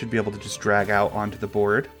that you should be able to just drag out onto the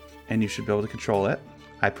board, and you should be able to control it.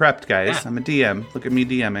 I prepped, guys. Yeah. I'm a DM. Look at me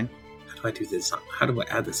DMing. How do I do this? How do I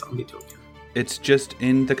add the zombie token? It's just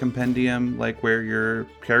in the compendium, like where your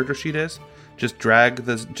character sheet is. Just drag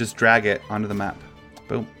it onto the map.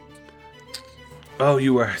 Boom. Oh,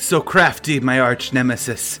 you are so crafty, my arch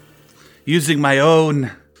nemesis. Using my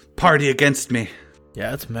own party against me.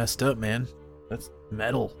 Yeah, it's messed up, man. That's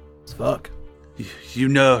metal as fuck. You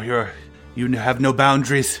know you have no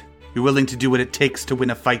boundaries. You're willing to do what it takes to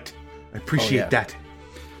win a fight. I appreciate that.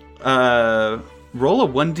 Roll a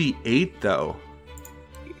 1d8 though.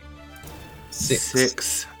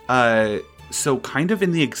 6. So kind of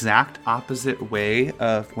in the exact opposite way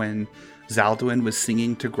of when Zalduin was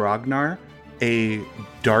singing to Grognar, a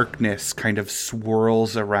darkness kind of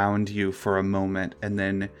swirls around you for a moment and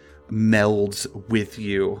then melds with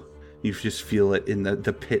you. You just feel it in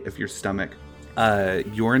the pit of your stomach.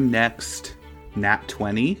 Your next nat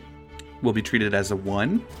 20 will be treated as a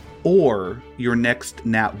 1, or your next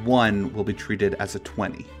nat 1 will be treated as a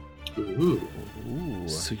 20. Ooh.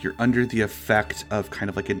 So you're under the effect of kind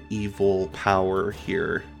of like an evil power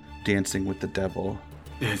here, dancing with the devil.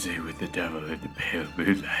 Dancing with the devil in the pale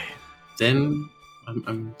moonlight. Then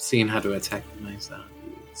I'm seeing how to attack my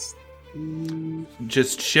zombies.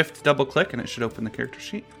 Just shift double click and it should open the character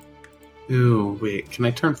sheet. Ooh, wait. Can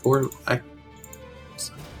I turn forward? I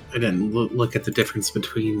didn't look at the difference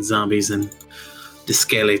between zombies and the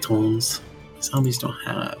skeletons. Zombies don't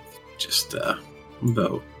have just a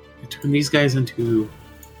bow. I turn these guys into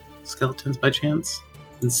skeletons by chance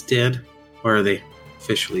instead, or are they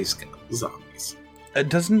officially zombies?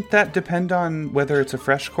 Doesn't that depend on whether it's a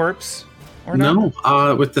fresh corpse or not?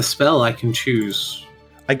 No, with the spell I can choose.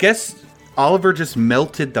 I guess Oliver just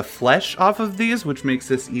melted the flesh off of these, which makes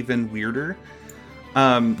this even weirder.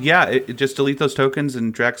 It just delete those tokens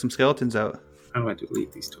and drag some skeletons out. How do I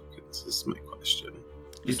delete these tokens? This is my question.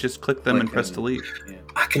 You just click them and press delete. Yeah.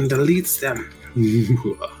 I can delete them.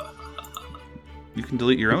 You can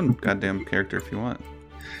delete your own goddamn character if you want.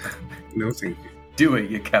 No, thank you. Do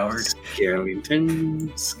it, you coward.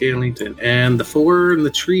 Skellington. And the 4 and the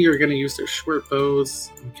tree are going to use their short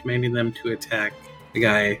bows. I'm commanding them to attack the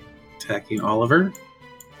guy attacking Oliver.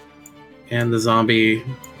 And the zombie,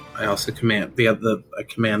 I also command I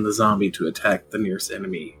command the zombie to attack the nearest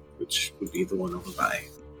enemy, which would be the one over by.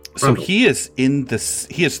 So Rumble. he is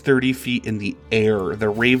 30 feet in the air. The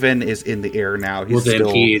Raven is in the air now.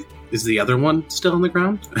 Is the other one still on the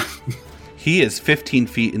ground? He is 15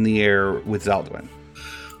 feet in the air with Zalduin.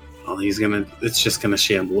 Well, it's just gonna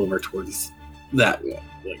shamble over towards that one,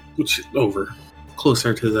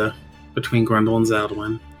 closer to between Grundle and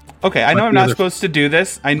Zaldwin. Okay, I know Like I'm the not other- supposed to do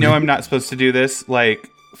this. I know I'm not supposed to do this, like,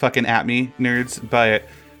 fucking at me, nerds, but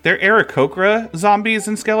they're Aarakocra zombies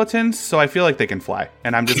and skeletons, so I feel like they can fly.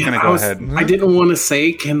 And I'm just going to go ahead. I didn't want to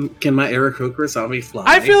say, can my Aarakocra zombie fly?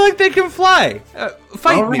 I feel like they can fly.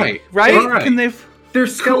 Fight All me, right. right? All right. Can they... They're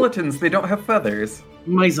skeletons. They don't have feathers.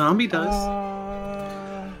 My zombie does.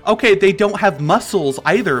 Okay, they don't have muscles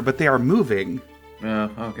either, but they are moving. Yeah,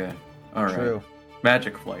 okay. All right. True.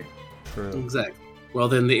 Magic flight. True. Exactly. Well,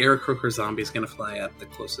 then the Aarakocra zombie is going to fly at the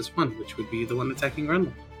closest one, which would be the one attacking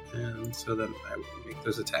Grundle. And so then I will make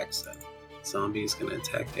those attacks then. Zombie is going to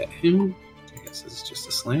attack at him. I guess it's just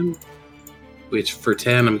a slam. Which for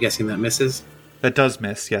 10, I'm guessing that misses. That does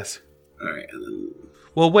miss, yes. Alright, and then...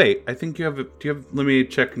 Well, wait. I think you have... Let me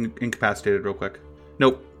check incapacitated real quick.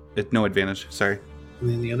 Nope. No advantage. Sorry. And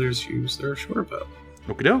then the others use their short bow.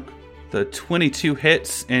 Okie doke. The 22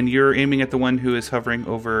 hits, and you're aiming at the one who is hovering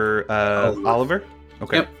over Oliver?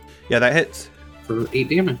 Okay. Yep. Yeah, that hits. For 8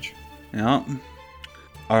 damage. Yeah.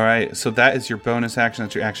 All right, so that is your bonus action.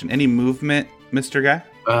 That's your action. Any movement, Mr. Guy?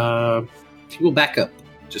 He will back up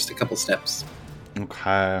just a couple steps.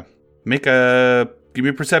 Okay. Give me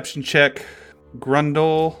a perception check.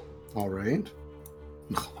 Grundle. All right.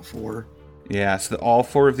 4. Yeah, so all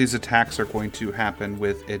 4 of these attacks are going to happen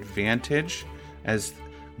with advantage as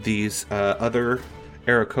these other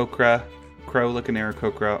Aarakocra, crow-looking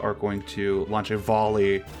Aarakocra, are going to launch a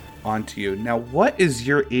volley onto you. Now, what is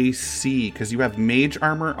your AC? Because you have mage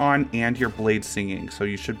armor on and your blade singing, so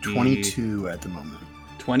you should be 22 at the moment.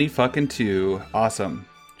 20 Awesome.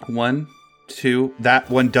 1, 2. That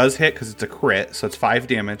one does hit because it's a crit, so it's 5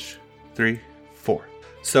 damage. 3, 4.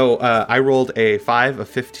 So I rolled a 5, a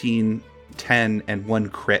 15, 10, and 1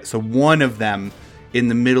 crit. So one of them in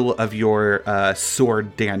the middle of your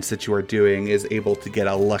sword dance that you are doing is able to get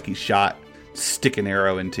a lucky shot, stick an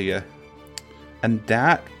arrow into you. And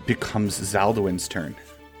that becomes Zaldwin's turn.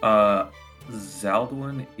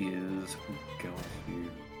 Zaldwin is going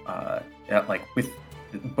to, with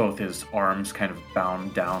both his arms kind of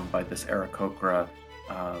bound down by this Aarakocra,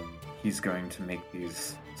 he's going to make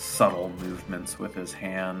these subtle movements with his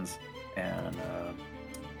hands, and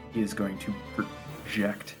he is going to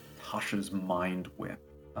project Tasha's mind whip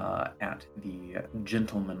at the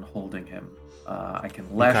gentleman holding him. I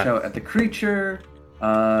can lash out at the creature.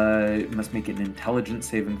 It must make an intelligence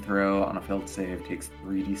saving throw. On a failed save, takes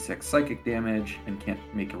 3d6 psychic damage and can't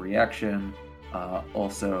make a reaction.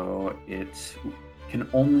 Also, it can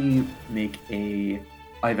only make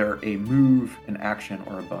either a move, an action,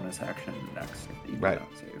 or a bonus action next if they do not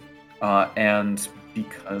save. And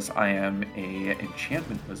because I am a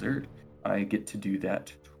enchantment wizard, I get to do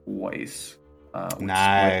that twice.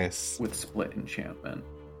 Nice. With split enchantment.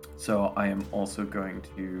 So I am also going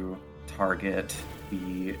to target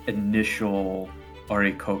the initial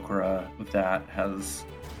Aarakocra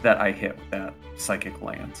that I hit with that psychic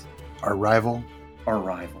lance. Our rival.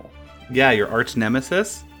 Yeah, your arch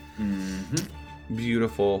nemesis. Mm-hmm.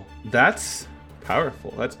 Beautiful. That's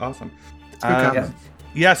powerful. That's awesome. Good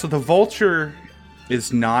Yeah, so the vulture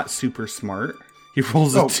is not super smart. He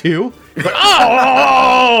rolls a 2. He's like,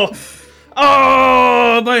 oh,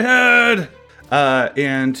 my head.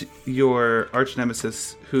 And your arch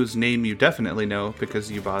nemesis, whose name you definitely know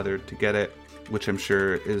because you bothered to get it, which I'm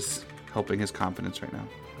sure is helping his confidence right now,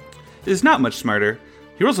 is not much smarter.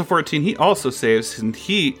 He rolls a 14. He also saves, and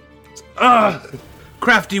he...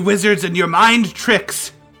 crafty wizards and your mind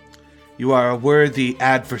tricks. You are a worthy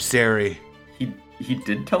adversary. He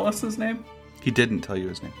did tell us his name? He didn't tell you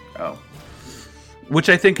his name. Oh. Which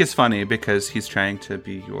I think is funny because he's trying to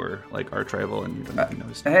be your arch rival and you don't even know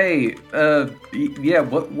his name. Hey, yeah,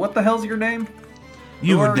 what the hell's your name?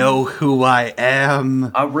 You know who I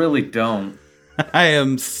am. I really don't. I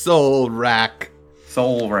am Soul Rack.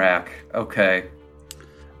 Soul Rack. Okay.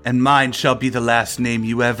 And mine shall be the last name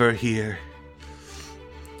you ever hear.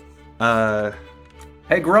 Hey,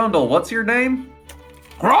 Grundle, what's your name?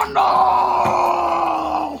 Grundle!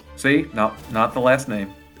 See? Not the last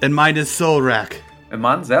name. And mine is Soul Rack. And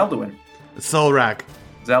mine's Zaldwin. Soul Rack.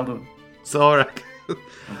 Zaldwin. Soul Rack.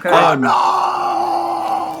 Okay. Oh,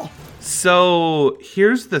 no! So,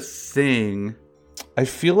 here's the thing. I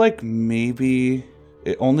feel like maybe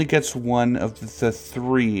it only gets one of the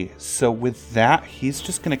 3. So with that, he's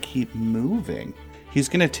just going to keep moving. He's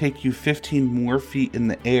going to take you 15 more feet in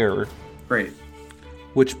the air. Great.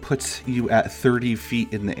 Which puts you at 30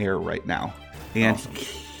 feet in the air right now. And Awesome.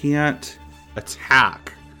 He can't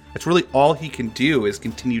attack. That's really all he can do is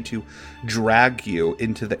continue to drag you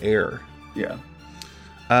into the air. Yeah.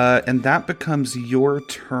 And that becomes your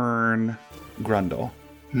turn, Grundle.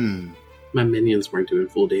 My minions weren't doing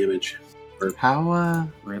full damage. How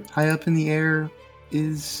Rip. high up in the air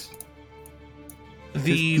is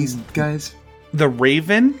these guys? The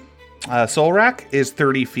Raven, Solrak, is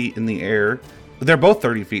 30 feet in the air. They're both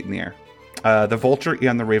 30 feet in the air. The Vulture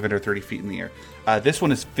and the Raven are 30 feet in the air. This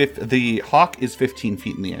one is the Hawk is 15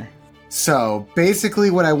 feet in the air. So basically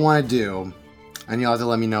what I want to do and you'll have to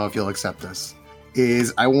let me know if you'll accept this,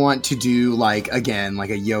 is I want to do, like a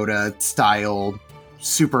Yoda-style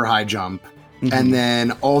super high jump. Mhm. And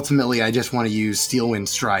then ultimately, I just want to use Steel Wind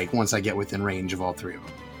Strike once I get within range of all three of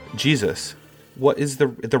them. Jesus. What is the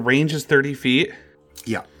range is 30 feet?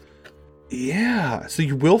 Yeah. Yeah. So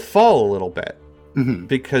you will fall a little bit. Mm-hmm.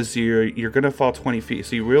 Because you're going to fall 20 feet.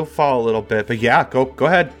 So you will fall a little bit. But yeah, go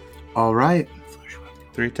ahead. All right.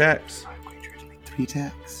 3 attacks. 3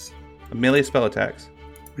 attacks. Melee spell attacks.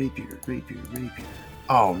 Rapier.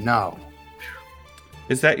 Oh, no.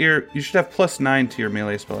 Is that you should have +9 to your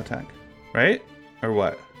melee spell attack, right? Or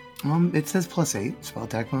what? It says +8 spell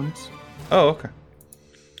attack bonus. Oh, okay.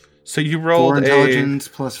 So you 4 rolled intelligence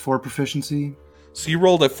plus 4 proficiency. So you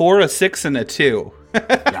rolled a 4, a 6, and a 2.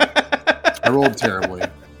 I rolled terribly.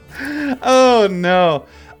 Oh no.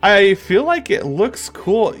 I feel like it looks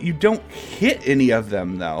cool. You don't hit any of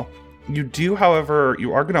them though. You do, however,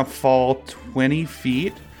 you are going to fall 20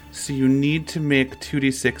 feet. So you need to make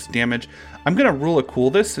 2d6 damage. I'm going to rule a cool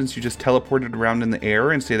this since you just teleported around in the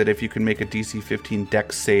air and say that if you can make a DC 15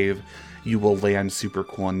 dex save, you will land super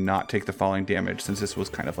cool and not take the falling damage, since this was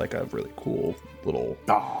kind of like a really cool little...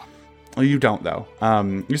 Oh, Well, you don't though.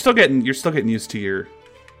 You're still getting used to your...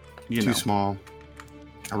 too small.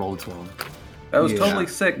 I rolled a 12. That was Yeah. totally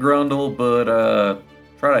sick, Grundle, but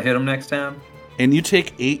try to hit him next time. And you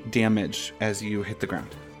take 8 damage as you hit the ground.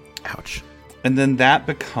 Ouch. And then that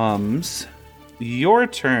becomes your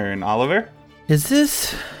turn, Oliver. Is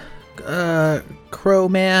this Crow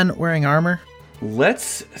Man wearing armor?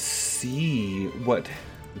 Let's see what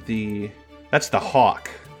that's the hawk.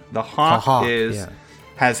 The hawk,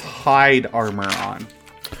 has hide armor on.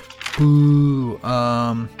 Boo.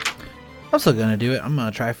 I'm still gonna do it. I'm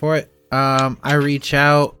gonna try for it. I reach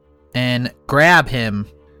out and grab him,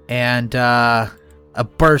 and a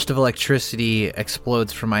burst of electricity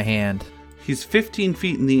explodes from my hand. He's 15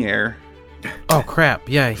 feet in the air. Oh crap!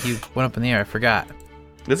 Yeah, he went up in the air. I forgot.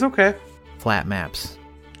 It's okay. Flat maps.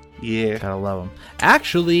 Yeah. Gotta love them.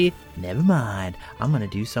 Actually, never mind. I'm gonna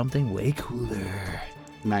do something way cooler.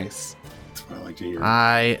 Nice. That's what I like to hear.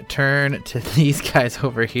 I turn to these guys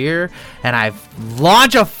over here, and I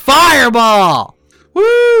launch a fireball!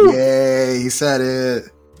 Woo! Yay, he said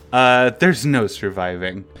it. There's no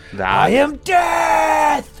surviving that. I am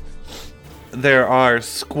death! There are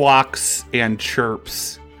squawks and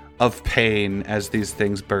chirps of pain as these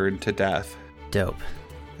things burn to death. Dope.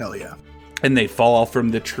 Hell yeah. And they fall from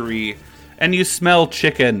the tree, and you smell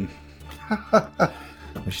chicken.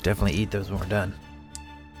 We should definitely eat those when we're done.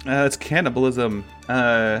 It's cannibalism.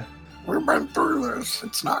 We've been through this.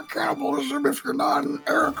 It's not cannibalism if you're not an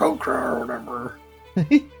Aarakocra or whatever.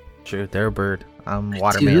 True, they're a bird. I'm Do you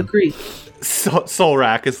Waterman. agree?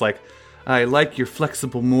 Solrak is like, I like your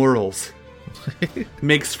flexible morals.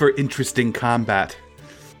 Makes for interesting combat.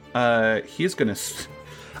 He's gonna...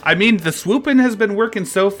 the swooping has been working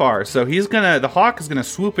so far, so the hawk is gonna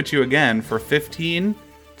swoop at you again for 15.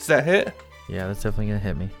 Does that hit? Yeah, that's definitely gonna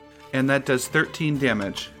hit me. And that does 13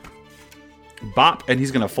 damage. Bop, and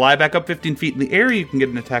he's gonna fly back up 15 feet in the air. You can get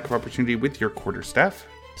an attack of opportunity with your quarterstaff.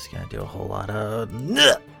 Just gonna do a whole lot of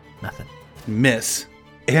nothing. Miss.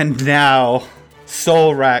 And now,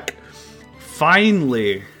 Solrak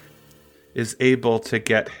finally is able to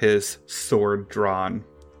get his sword drawn.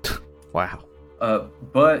 Wow.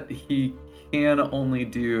 But he can only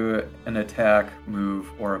do an attack, move,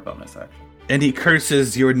 or a bonus action. And he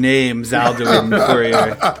curses your name, Zalduin, for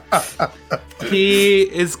you. He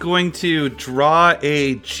is going to draw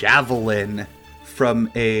a javelin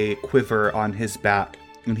from a quiver on his back.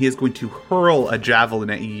 And he is going to hurl a javelin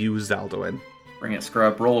at you, Zalduin. Bring it,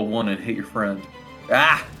 Scrub. Roll a 1 and hit your friend.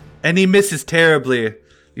 Ah! And he misses terribly.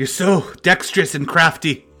 You're so dexterous and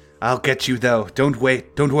crafty. I'll get you, though. Don't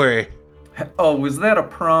wait. Don't worry. Oh, was that a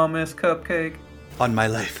promise, Cupcake? On my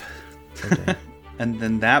life. Okay. And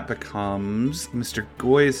then that becomes Mr.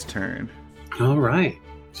 Goy's turn. All right.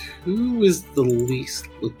 Who is the least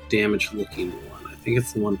damaged looking one? I think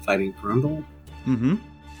it's the one fighting Grundle. Mm-hmm.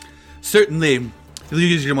 Certainly, you'll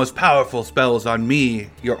use your most powerful spells on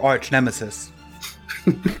me, your arch nemesis.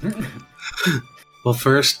 Well,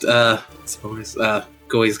 first, suppose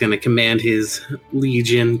Goy's going to command his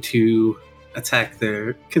legion to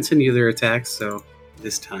continue their attacks. So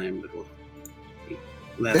this time it'll.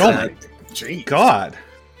 God.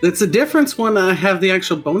 It's a difference when I have the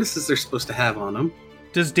actual bonuses they're supposed to have on them.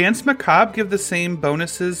 Does Dance Macabre give the same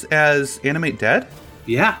bonuses as Animate Dead?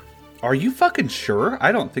 Yeah. Are you fucking sure?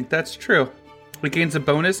 I don't think that's true. It gains a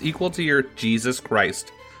bonus equal to your Jesus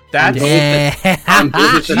Christ. That's I'm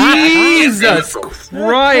good with the Jesus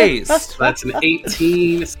Christ. That's an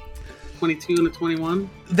 18. 22 and a 21.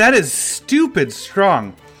 That is stupid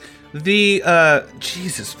strong. The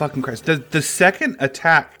Jesus fucking Christ. The second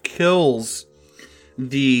attack kills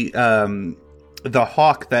the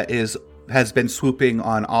hawk that has been swooping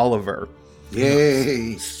on Oliver.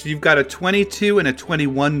 Yay! So you've got a 22 and a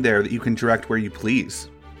 21 there that you can direct where you please.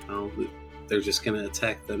 Oh, they're just going to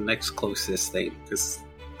attack the next closest thing because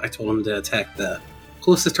I told them to attack the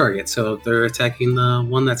closest target. So they're attacking the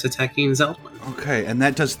one that's attacking Zeldwin. Okay, and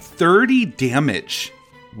that does 30 damage.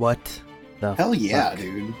 What the Hell yeah, fuck?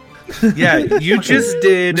 dude. Yeah, you just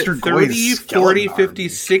did Mr. 30, Goy's 40, skeleton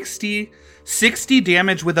 50, arm. 60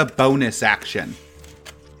 damage with a bonus action.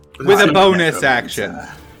 But With a that's- bonus action.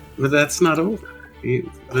 But that's not over.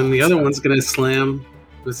 Then the other one's going to slam.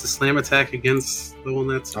 It's a slam attack against the one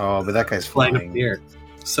that's Oh, but that guy's flying flying. up in the air.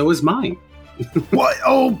 So is mine. What?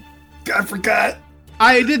 Oh, I forgot.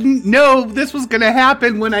 I didn't know this was going to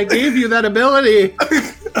happen when I gave you that ability.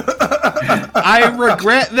 I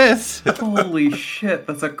regret this. Holy shit,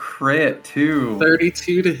 that's a crit too.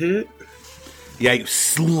 32 to hit. Yeah, you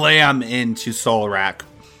slam into Solrak,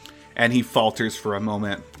 and he falters for a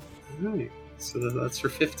moment. All right. So that's for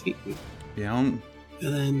 15. Yeah. And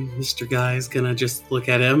then Mr. Guy's gonna just look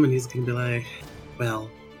at him and he's gonna be like, well,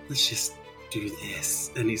 let's just do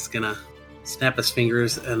this. And he's gonna snap his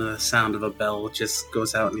fingers and the sound of a bell just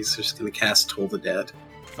goes out and he's just gonna cast Toll the Dead.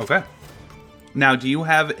 Okay. Now, do you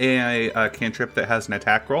have a cantrip that has an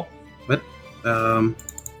attack roll? What?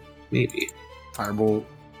 Maybe. Firebolt.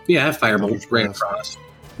 Yeah, I have Firebolt right Yes. across.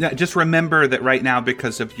 Yeah, just remember that right now,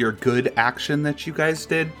 because of your good action that you guys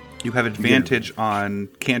did, you have advantage on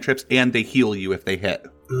cantrips, and they heal you if they hit.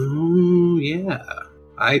 Oh, yeah.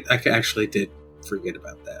 I actually did forget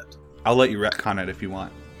about that. I'll let you retcon it if you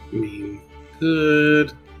want. I mean,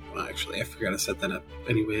 good. Well, actually, I forgot to set that up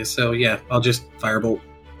anyway. So, yeah, I'll just Firebolt.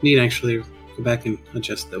 Need to actually go back and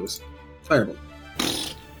adjust those. Firebolt.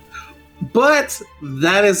 But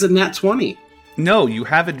that is a nat 20. No, you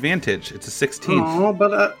have advantage. It's a 16. Oh,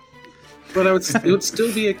 but it would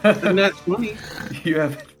still be a nat 20. You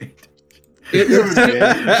have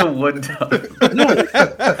It- a one time. no,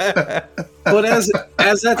 but as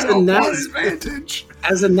that's a nat advantage.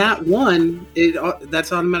 as a nat 1,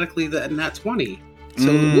 that's automatically the nat 20. So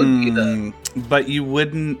it would be the But you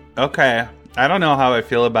wouldn't... Okay. I don't know how I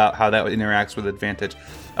feel about how that interacts with advantage.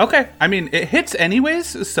 Okay. I mean, it hits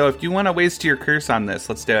anyways, so if you want to waste your curse on this,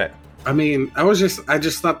 let's do it. I mean, I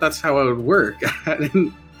just thought that's how it would work.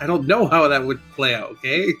 I don't know how that would play out.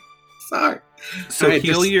 Okay, sorry. So Alright,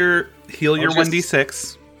 heal just- your I'll just-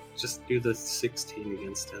 1d6. Just do the 16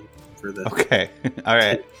 against him for the. Okay. All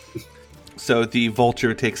right. So the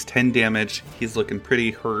vulture takes 10 damage. He's looking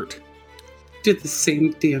pretty hurt. Did the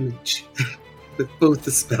same damage with both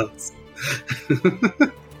the spells.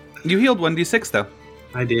 You healed 1d6 though.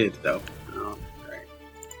 I did though. Oh, all right.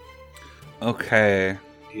 Okay.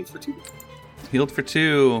 Healed for 2. Healed for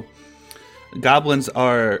 2. Goblins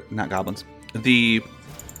are not goblins. The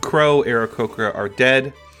crow Aarakocra are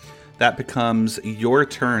dead. That becomes your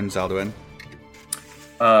turn, Zeldwin.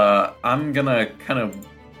 I'm gonna kind of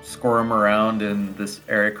squirm around in this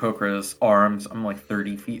Aarakocra's arms. I'm like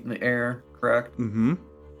 30 feet in the air, correct? Mm-hmm.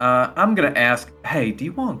 I'm gonna ask, hey, do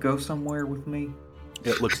you want to go somewhere with me?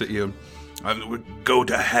 It looks at you. I would go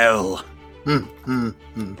to hell.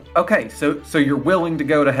 Okay, so you're willing to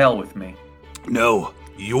go to hell with me? No,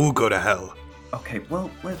 you'll go to hell. Okay, well,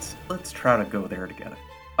 let's try to go there together.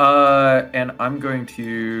 And I'm going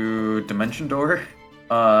to Dimension Door.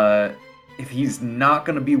 If he's not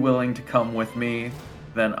going to be willing to come with me,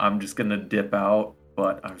 then I'm just going to dip out.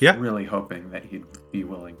 But I was really hoping that he'd be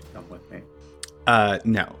willing to come with me.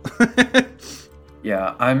 No.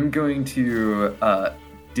 Yeah, I'm going to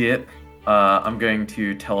dip. I'm going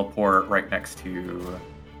to teleport right next to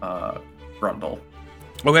Grundle.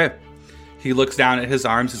 Okay. He looks down at his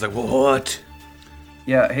arms. He's like, what?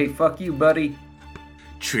 Yeah, hey, fuck you, buddy.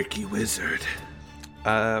 Tricky wizard.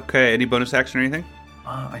 Okay, any bonus action or anything?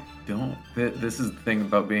 I don't. This is the thing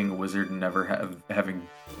about being a wizard and never having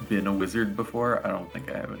been a wizard before. I don't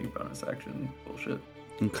think I have any bonus action bullshit.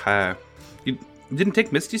 Okay. You didn't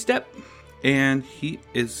take Misty Step? And he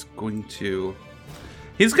is going to...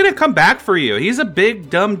 He's going to come back for you. He's a big,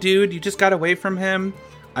 dumb dude. You just got away from him.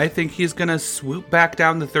 I think he's going to swoop back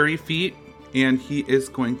down the 30 feet, and he is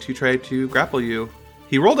going to try to grapple you.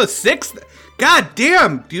 He rolled a 6. God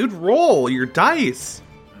damn, dude, roll your dice.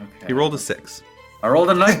 Okay. He rolled a 6. I rolled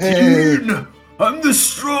a 19. I'm the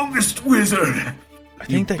strongest wizard. I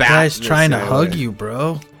think that guy's trying to hug you,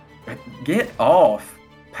 bro. Get off,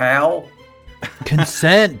 pal.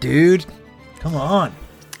 Consent, dude. Come on.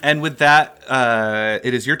 And with that,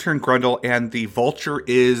 it is your turn, Grundle, and the vulture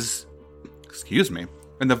is Excuse me.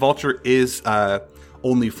 And the vulture is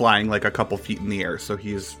only flying like a couple feet in the air, so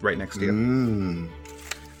he's right next to you.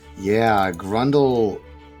 Yeah, Grundle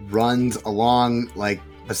runs along like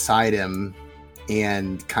beside him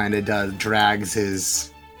and kind of drags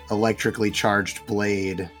his electrically charged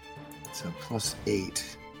blade. So plus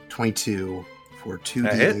 8, 22 for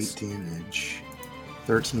 2d8 damage.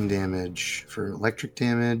 13 damage for electric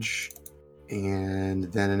damage.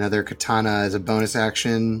 And then another katana as a bonus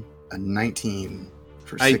action, a 19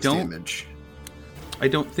 for 6 damage. I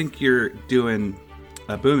don't think you're doing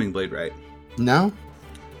a booming blade right. No?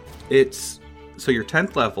 So you're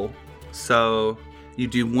 10th level, so you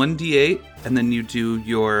do 1d8, and then you do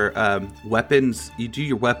your weapons, you do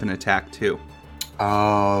your weapon attack too.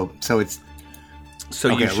 Oh, so it's...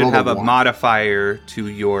 So you should have a modifier to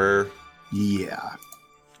your... Yeah.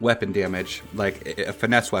 Weapon damage, like a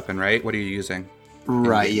finesse weapon, right? What are you using?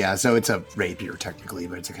 Right, yeah, so it's a rapier technically,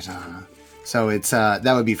 but it's a katana. So it's that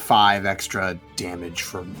would be 5 extra damage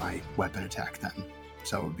for my weapon attack then.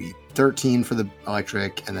 So it would be 13 for the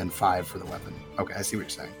electric and then 5 for the weapon. Okay, I see what you're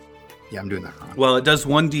saying. Yeah, I'm doing that wrong. Well, it does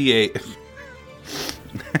 1d8.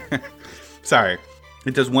 Sorry.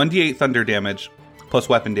 It does 1d8 thunder damage plus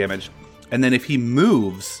weapon damage. And then if he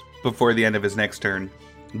moves before the end of his next turn,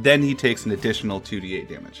 then he takes an additional 2d8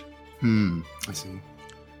 damage. I see.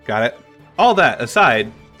 Got it? All that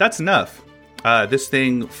aside, that's enough. This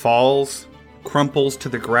thing falls, crumples to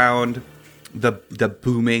the ground. The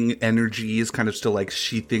booming energy is kind of still like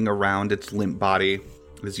sheathing around its limp body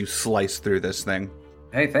as you slice through this thing.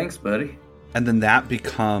 Hey, thanks, buddy. And then that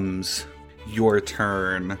becomes your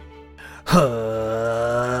turn.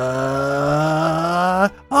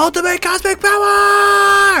 Ultimate cosmic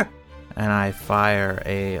power! And I fire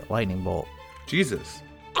a lightning bolt. Jesus.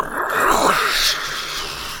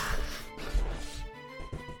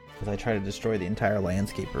 As I try to destroy the entire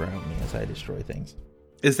landscape around me as I destroy things.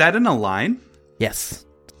 Is that in a line? Yes.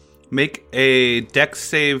 Make a dex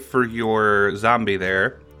save for your zombie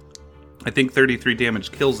there. I think 33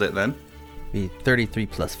 damage kills it then. Be 33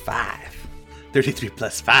 plus 5. 33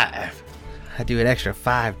 plus 5. I do an extra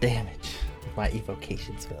 5 damage with my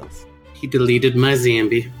evocation spells. He deleted my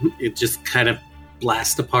zombie. It just kind of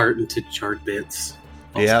blasts apart into charred bits.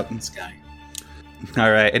 Yep. In the sky.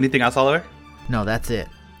 All right. Anything else, Oliver? No, that's it.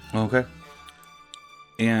 Okay.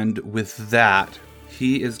 And with that,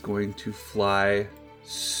 he is going to fly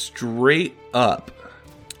straight up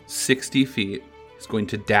 60 feet. He's going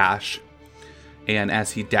to dash. And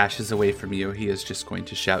as he dashes away from you, he is just going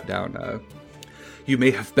to shout down, "You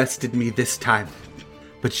may have bested me this time,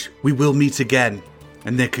 but we will meet again.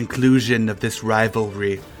 And the conclusion of this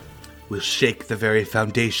rivalry will shake the very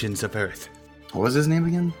foundations of Earth." What was his name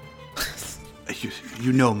again?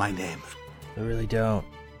 You know my name. I really don't.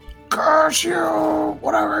 Curse you,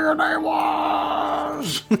 whatever your name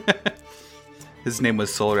was. His name was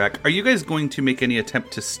Solrak. Are you guys going to make any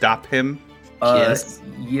attempt to stop him? Yes.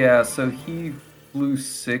 Yeah, so he flew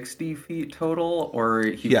 60 feet total, or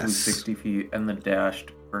he flew 60 feet and then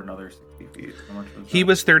dashed for another 60 feet? How much was that? He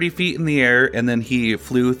was 30 feet in the air, and then he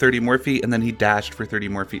flew 30 more feet, and then he dashed for 30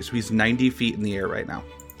 more feet. So he's 90 feet in the air right now.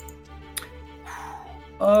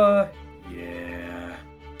 Yeah.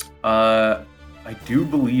 I do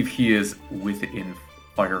believe he is within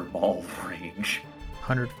fireball range.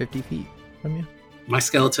 150 feet from you. My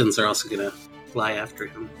skeletons are also going to fly after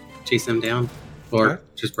him, chase him down, or Okay.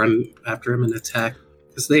 just run after him and attack.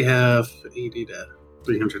 Because they have 80 to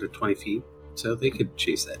 320 feet, so they could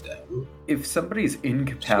chase that down. If somebody's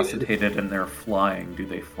incapacitated and they're flying, do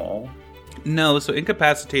they fall? No, so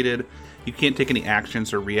incapacitated, you can't take any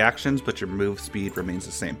actions or reactions, but your move speed remains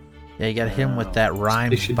the same. Yeah, you gotta hit him with that They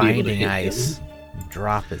rhyme should be able to binding hit ice. him.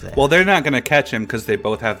 Drop his ass. Well, they're not going to catch him because they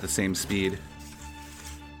both have the same speed.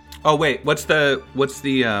 Oh wait, what's the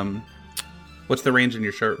range in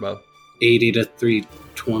your shirt bow? 80 to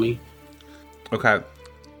 320. Okay.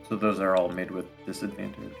 So those are all made with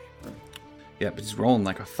disadvantage. Right? Yeah, but he's rolling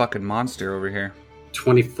like a fucking monster over here.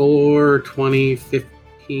 24, 20,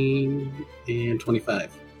 15, and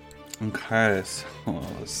 25. Okay, so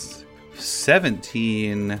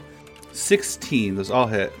 17, 16, those all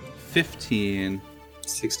hit. 15,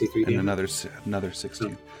 63 and damage. another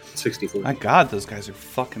 16. 64. My god, those guys are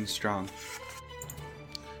fucking strong.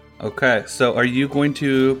 Okay, so are you going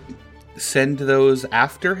to send those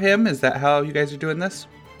after him? Is that how you guys are doing this?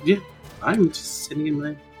 Yeah, I'm just sending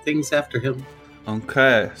my things after him.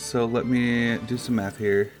 Okay, so let me do some math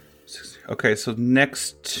here. Okay, so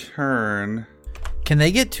next turn... Can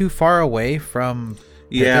they get too far away from?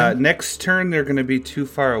 Yeah, Pippin? next turn they're going to be too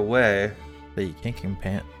far away. But you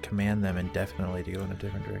can't command them indefinitely to go in a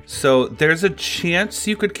different direction. So there's a chance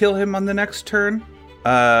you could kill him on the next turn.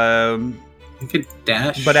 You could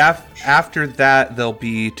dash. But after that, they'll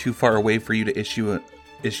be too far away for you to issue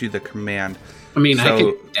the command. I mean, so, I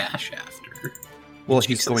could dash after. Well,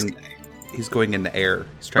 he's going in the air.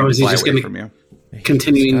 He's trying to is he fly just away gonna from you.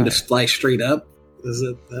 continuing to fly straight up? Is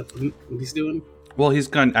it that what he's doing? Well, he's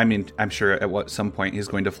going. I mean, I'm sure at some point he's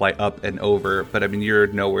going to fly up and over. But I mean, you're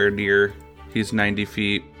nowhere near. He's 90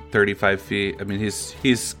 feet, 35 feet. I mean,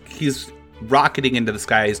 he's rocketing into the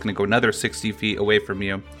sky. He's going to go another 60 feet away from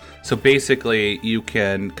you. So basically, you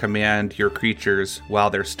can command your creatures while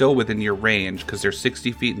they're still within your range, because they're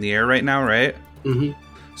 60 feet in the air right now, right? Mm-hmm.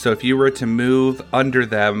 So if you were to move under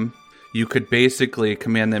them, you could basically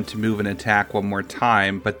command them to move and attack one more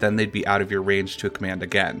time, but then they'd be out of your range to command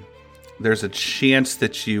again. There's a chance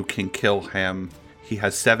that you can kill him. He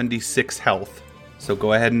has 76 health. So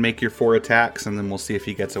go ahead and make your 4 attacks, and then we'll see if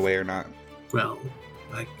he gets away or not. Well,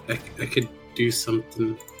 I could do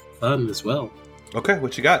something fun as well. Okay,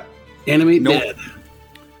 what you got? Animate Nope. dead.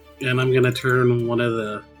 And I'm going to turn one of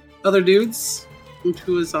the other dudes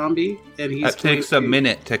into a zombie. And he's That takes a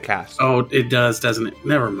minute to cast. Oh, it does, doesn't it?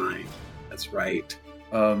 Never mind. That's right.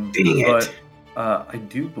 Dang it. I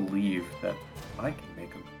do believe that I can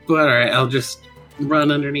make him. But alright, I'll just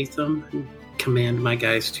run underneath them and command my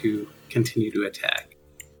guys to continue to attack.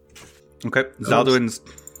 Okay,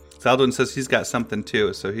 Zaldwin says he's got something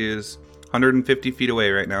too, so he is 150 feet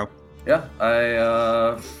away right now. Yeah,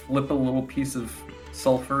 I flip a little piece of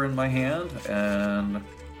sulfur in my hand, and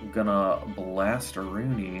I'm gonna blast a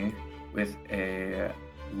Rooney with a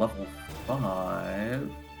level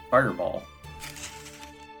 5 fireball.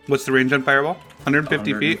 What's the range on Fireball?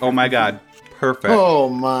 150 feet? Oh my god. Perfect. Oh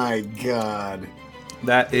my god.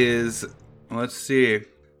 That is, let's see.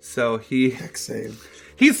 So Dex save.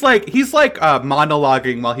 he's like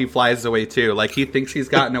monologuing while he flies away too. Like he thinks he's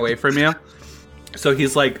gotten away from you. So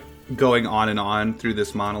he's like going on and on through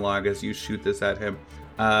this monologue as you shoot this at him.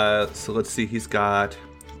 So let's see. He's got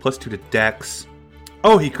 +2 to Dex.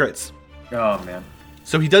 Oh, he crits. Oh man.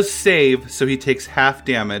 So he does save, so he takes half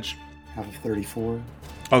damage. Half of 34.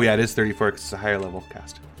 Oh yeah, it is 34 because it's a higher level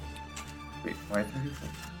cast. Wait, why 34?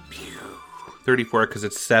 34 because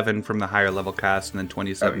it's 7 from the higher level cast and then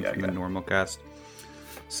 27 from the normal cast.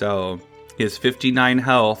 So he has 59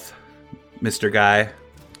 health, Mr. Guy.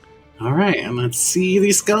 Alright, and let's see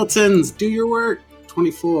these skeletons. Do your work.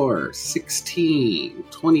 24, 16,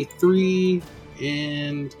 23,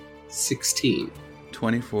 and 16.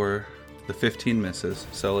 24. The 15 misses.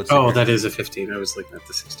 So let's. Oh, that is a 15. I was looking at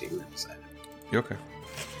the 16 right beside it. You're okay.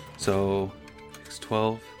 So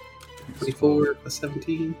 12. 24 plus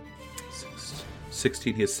 17.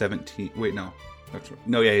 16. He has 17. Wait, no. That's right.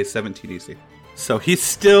 No, yeah, he has 17 EC. So he's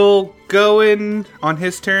still going on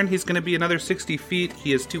his turn. He's going to be another 60 feet.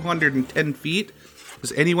 He is 210 feet.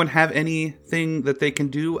 Does anyone have anything that they can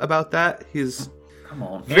do about that? He's Come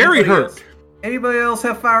on. very hurt. Anybody else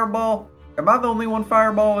have fireball? Am I the only one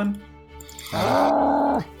fireballing?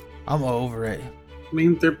 I'm over it. I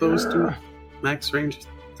mean, they're both doing max range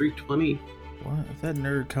 320. What? If that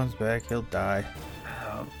nerd comes back, he'll die.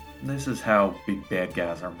 This is how big bad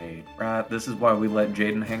guys are made, right? This is why we let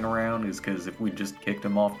Jaden hang around, is because if we just kicked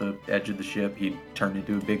him off the edge of the ship, he'd turn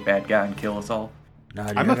into a big bad guy and kill us all. Nah,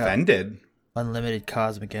 dude, I'm I got offended. unlimited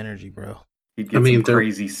cosmic energy, bro. He'd get some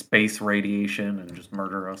crazy space radiation and just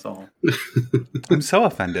murder us all. I'm so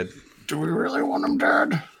offended. Do we really want him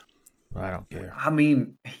dead? I don't care. I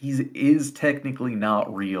mean, he is technically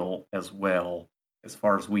not real as well, as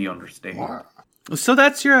far as we understand. What? So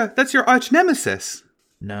that's your arch nemesis.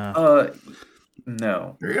 No.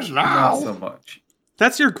 No. He is Not now. so much.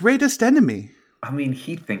 That's your greatest enemy. I mean,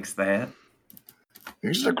 he thinks that.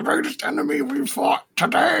 He's the greatest enemy we've fought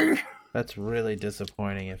today. That's really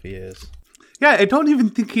disappointing if he is. Yeah, I don't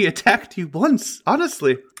even think he attacked you once,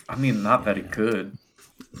 honestly. I mean, not that he could.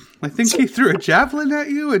 I think he threw a javelin at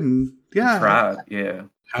you and yeah. He tried, yeah.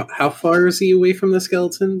 How far is he away from the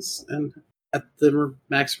skeletons and at the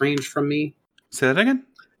max range from me? Say that again?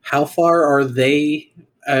 How far are they?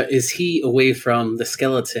 Is he away from the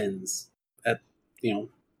skeletons at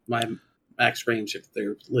my max range if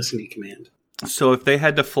they're listening command? So if they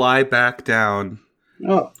had to fly back down,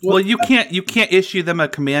 Oh, well, you can't issue them a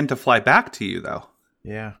command to fly back to you though.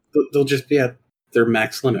 Yeah. They'll just be at their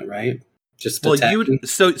max limit, right? Just Well, attacking.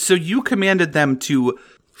 so you commanded them to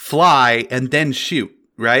fly and then shoot,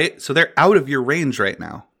 right? So they're out of your range right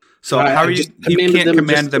now. So how are you? You can't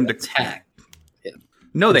command them to attack.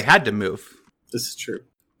 No, they had to move. This is true.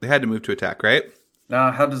 They had to move to attack, right?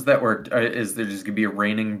 Now, how does that work? Is there just going to be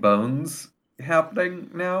raining bones happening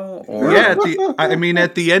now? Or Yeah,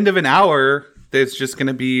 at the end of an hour, there's just going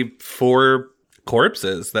to be 4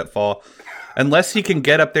 corpses that fall. Unless he can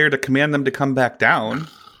get up there to command them to come back down.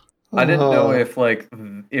 I didn't know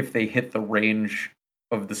if they hit the range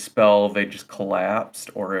of the spell, they just collapsed,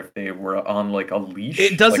 or if they were on like a leash.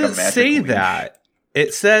 It doesn't like a magic say leash. that.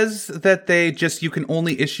 It says that you can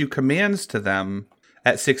only issue commands to them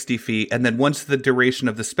at 60 feet, and then once the duration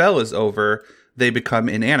of the spell is over, they become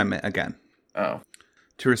inanimate again. Oh.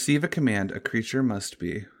 To receive a command, a creature must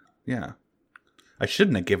be... Yeah. I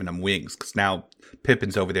shouldn't have given him wings, because now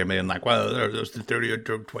Pippin's over there being like, well, there's the 30 or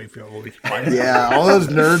 20 feet. Yeah, all those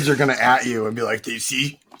nerds are going to at you and be like, do you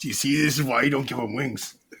see? This is why you don't give them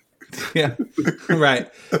wings. Yeah, right.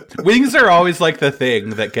 Wings are always like the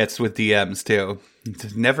thing that gets with DMs, too.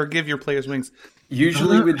 Just never give your players wings.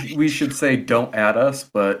 Usually we should say don't add us,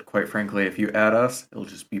 but quite frankly, if you add us, it'll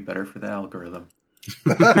just be better for the algorithm.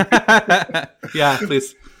 Yeah,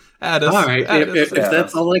 please add us. All right, if that's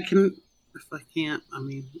us. all I can... If I can't, I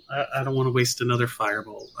mean, I don't want to waste another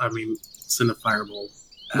fireball. I mean, send a fireball.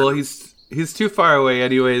 Well, he's too far away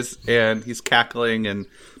anyways, and he's cackling and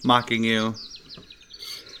mocking you.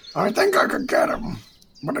 I think I could get him,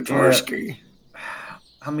 but it's risky.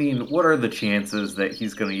 I mean, what are the chances that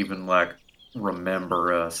he's going to even, like,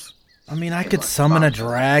 remember us? I mean, I could summon a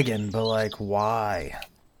dragon, but, like, why?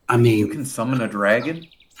 I You mean, can summon a dragon?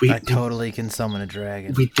 I totally can summon a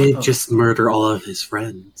dragon. we did just murder all of his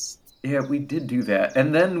friends. Yeah, we did do that.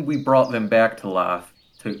 And then we brought them back to life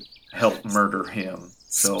to help murder him.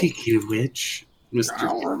 So Speaking of which,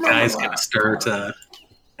 Mr. Guy's going to start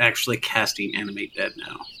actually casting Animate Dead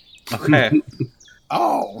now. Okay.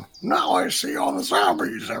 Oh, now I see all the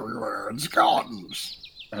zombies everywhere and skeletons.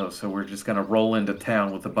 Oh, so we're just going to roll into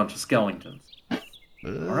town with a bunch of skeletons. All They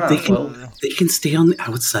right, can, well, they can stay on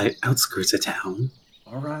the outskirts of town.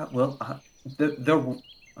 all right, well, they're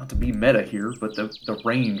not to be meta here, but the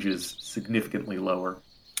range is significantly lower.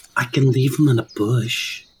 I can leave them in a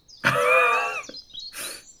bush.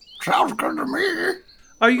 Sounds good to me.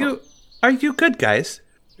 Are you good, guys?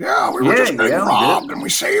 Yeah, we were just getting I'm robbed good. and we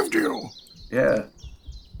saved you. Yeah.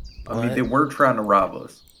 I mean, What? they were trying to rob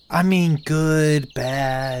us. I mean, good,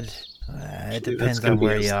 bad. It Actually, depends that's gonna on be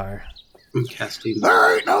where a- you are. I'm casting.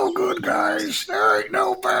 There ain't no good guys. There ain't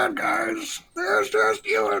no bad guys. There's just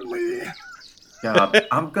you and me. God,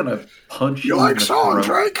 I'm gonna punch You you in like the songs,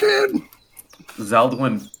 throat. right, kid?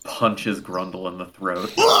 Zaldwin punches Grundle in the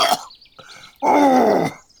throat. Oh,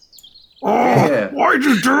 Yeah. why'd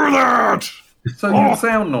you do that? So you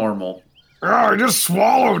sound normal. Yeah, I just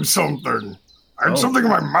swallowed something. I had Oh. something in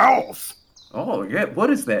my mouth. Oh, yeah. What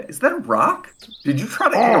is that? Is that a rock? Did you try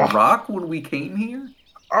to eat a rock when we came here?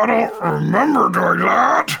 I don't remember doing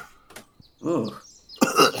that. Ugh.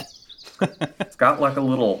 It's got like a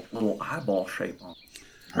little eyeball shape on it.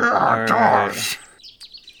 Yeah, it does.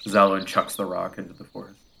 Zaldwin chucks the rock into the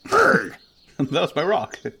forest. Hey, That was my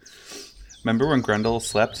rock. Remember when Grundle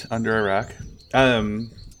slept under a rock?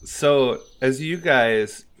 So as you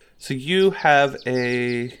guys, so you have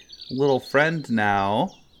a little friend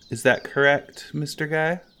now. Is that correct, Mr.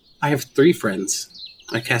 Guy? I have 3 friends.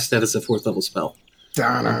 I cast that as a 4th level spell.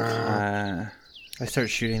 Donna. I start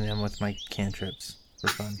shooting them with my cantrips for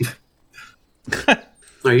fun.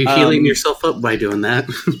 Are you healing yourself up by doing that?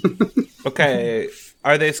 Okay.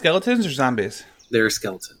 Are they skeletons or zombies? They're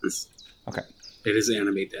skeletons. Okay. It is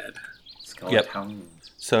Animate Dead. Skeleton.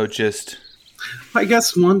 So just I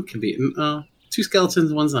guess one could be 2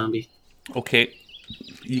 skeletons, 1 zombie. okay.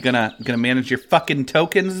 You gonna manage your fucking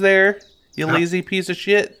tokens there, you lazy piece of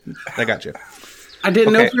shit? I got you. I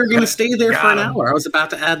didn't know Okay. if we were going to stay there for an Got 'em. hour. I was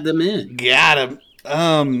about to add them in. Got him.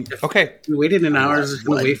 Okay. We waited an hour to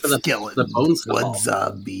wait for the bones to One fall.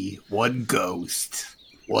 zombie, one ghost,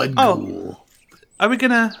 one Oh.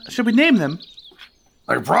 ghoul. Should we name them?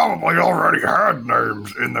 They probably already had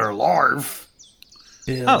names in their life.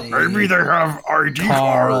 Billy, Maybe they have ID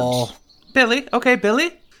Carl. cards. Billy. Okay,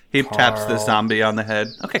 Billy. He taps the Carl. zombie on the head.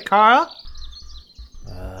 Okay, Carl.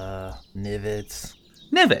 Nivets.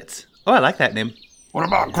 Nivets. Oh, I like that name. What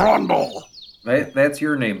about Grundle? That's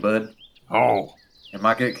your name, bud. Oh, It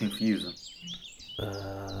might get confusing.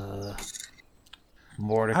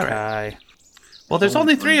 Mordecai. Well, there's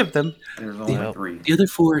only 3 of them. There's only Yep. 3. The other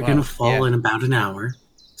 4 are going Wow, to fall yeah. in about an hour.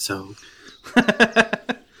 So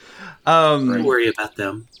Right. don't worry about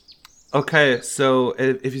them. Okay, so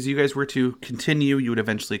if you guys were to continue, you would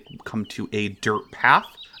eventually come to a dirt path.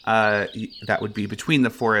 That would be between the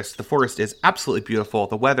forest. The forest is absolutely beautiful.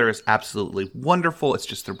 The weather is absolutely wonderful. It's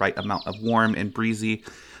just the right amount of warm and breezy.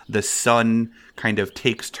 The sun kind of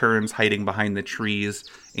takes turns hiding behind the trees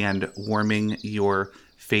and warming your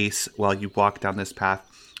face while you walk down this path.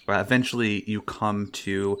 Eventually, you come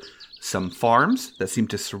to some farms that seem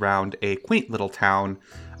to surround a quaint little town.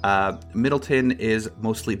 Middleton is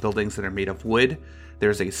mostly buildings that are made of wood.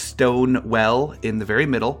 There's a stone well in the very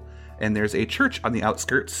middle, and there's a church on the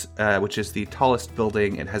outskirts, which is the tallest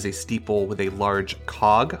building. It has a steeple with a large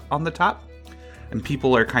cog on the top. And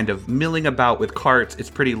people are kind of milling about with carts. It's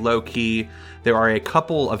pretty low-key. There are a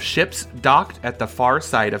couple of ships docked at the far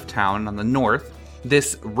side of town on the north.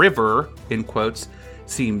 This river, in quotes,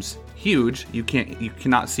 seems huge. You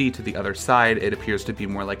cannot see to the other side. It appears to be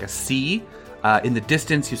more like a sea. In the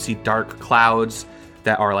distance, you see dark clouds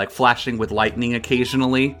that are like flashing with lightning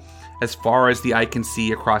occasionally. As far as the eye can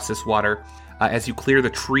see across this water, as you clear the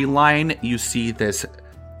tree line, you see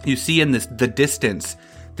in the distance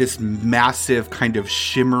this massive kind of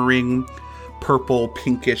shimmering purple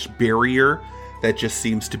pinkish barrier that just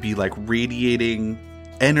seems to be like radiating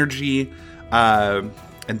energy.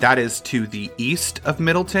 And that is to the east of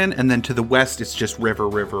Middleton. And then to the west, it's just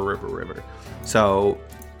river. So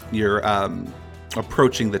you're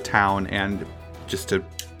approaching the town, and just to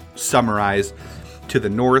summarize, to the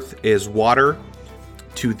north is water,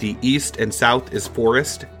 to the east and south is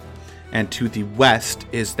forest, and to the west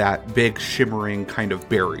is that big shimmering kind of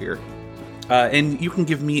barrier. And you can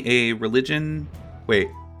give me a religion. Wait,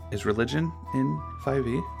 is religion in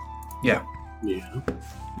 5e? Yeah.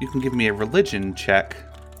 You can give me a religion check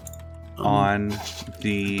on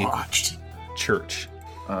the Botched. church.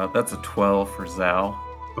 That's a 12 for Zal.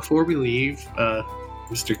 Before we leave,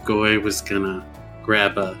 Mr. Goy was gonna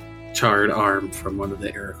grab a charred arm from one of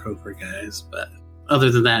the Aarakocra guys, but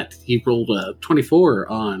other than that, he rolled a 24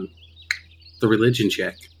 on the religion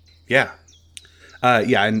check. Yeah.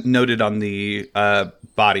 And noted on the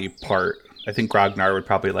body part, I think Grognar would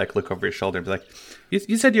probably like look over his shoulder and be like,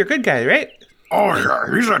 you said you're a good guy, right? Oh,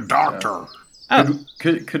 yeah, he's a doctor. Oh.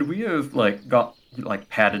 Could we have got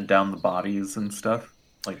patted down the bodies and stuff?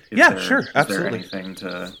 Sure, Is absolutely. there anything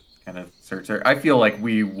to kind of search there? I feel like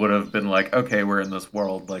we would have been like, okay, we're in this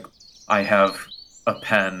world. Like, I have a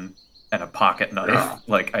pen and a pocket knife. Yeah.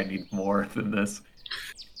 Like, I need more than this.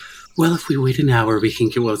 Well, if we wait an hour, we can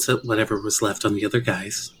get whatever was left on the other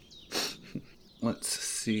guys. Let's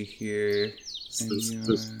see here.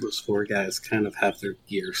 Those four guys kind of have their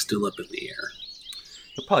gear still up in the air.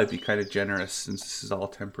 He'll probably be kind of generous since this is all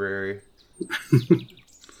temporary.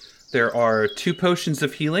 There are 2 potions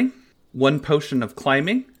of healing, 1 potion of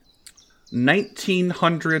climbing,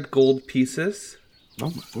 1,900 gold pieces. Oh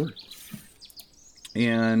my lord!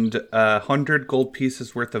 And 100 gold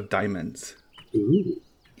pieces worth of diamonds. Ooh.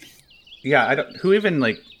 Yeah, I don't. Who even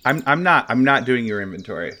like? I'm not doing your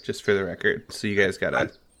inventory, just for the record. So you guys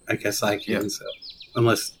gotta. I guess I can, Yeah. so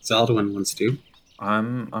unless Zaldwin wants to.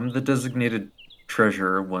 I'm the designated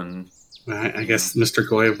treasurer when. I guess Mr.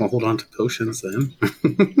 Goy will hold on to potions then.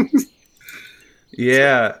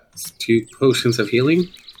 Yeah. 2 potions of healing.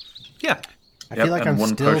 Yeah. I Yep, feel like and I'm one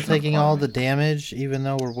still potion of taking all climbing. the damage, even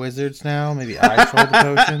though we're wizards now. Maybe I should hold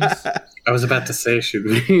the potions. I was about to say, should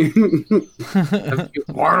we?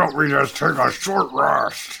 Why don't we just take a short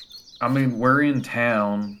rest? I mean, we're in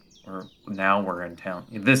town, or now we're in town.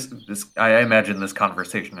 This I imagine this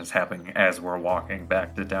conversation is happening as we're walking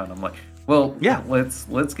back to town. I'm like, well, Yeah.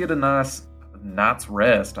 let's get a nice night's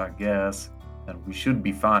rest, I guess, and we should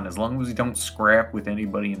be fine as long as we don't scrap with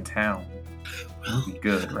anybody in town. Well, Be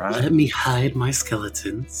good, right? let me hide my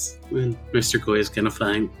skeletons. And Mr. Goy is going to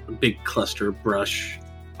find a big cluster of brush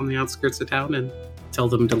on the outskirts of town and tell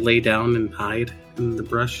them to lay down and hide in the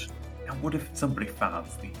brush. And what if somebody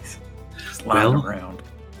finds these just lying Well- around?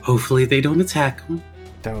 Hopefully they don't attack them.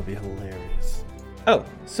 That would be hilarious. Oh,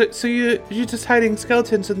 so you're just hiding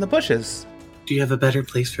skeletons in the bushes? Do you have a better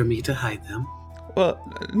place for me to hide them? Well,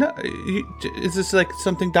 no. Is this like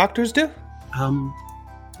something doctors do?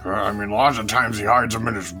 I mean, lots of times he hides them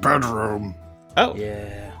in his bedroom. Oh,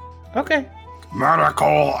 Yeah. okay.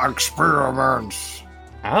 Medical experiments.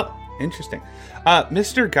 Oh, interesting.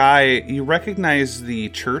 Mr. Guy, you recognize the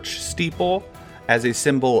church steeple as a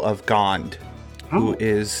symbol of Gond, who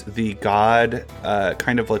is the god,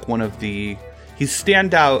 kind of like one of the... He's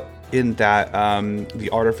stand out in that the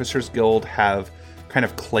Artificers Guild have kind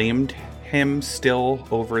of claimed him still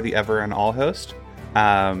over the Ever and All host.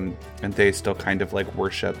 And they still kind of like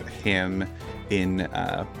worship him in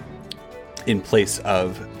place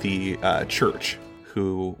of the church,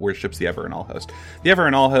 who worships the Ever and All host. The Ever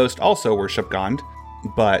and All host also worship Gond,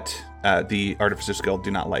 but the Artificers Guild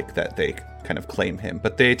do not like that they kind of claim him.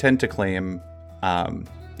 But they tend to claim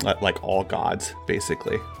like all gods,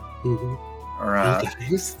 basically. Mm-hmm. Or Well,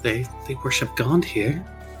 guys, they worship Gond here.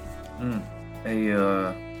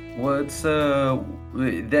 a What's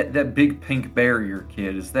that big pink barrier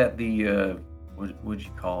kid? Is that the what'd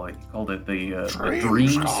you call it? You called it the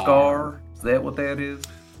dream scar. Is that what that is?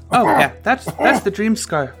 Oh yeah, that's the dream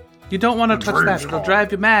scar. You don't want to touch that; it'll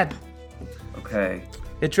drive you mad. Okay.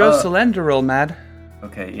 It drove Cylindrical mad.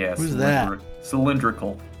 Okay, yeah. Who's that?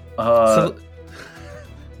 Cylindrical. No,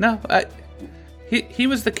 he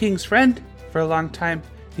was the king's friend for a long time.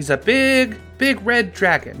 He's a big red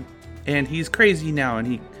dragon, and he's crazy now, and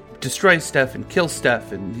he destroys stuff and kills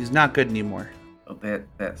stuff, and he's not good anymore. Oh,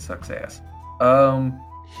 that sucks ass.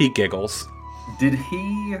 He giggles. Did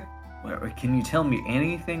he? Can you tell me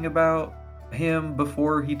anything about him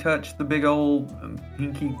before he touched the big old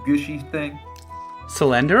pinky gushy thing?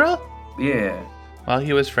 Cylindrical? Yeah. Well,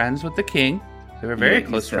 he was friends with the king. They were very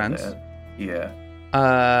close friends. That.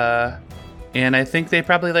 Yeah. And I think they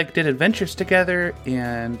probably did adventures together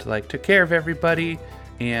and took care of everybody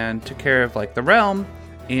and took care of the realm.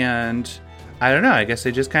 And I don't know, I guess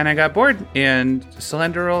they just kind of got bored and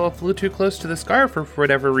Cylindrical flew too close to the scar for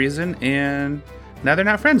whatever reason, and now they're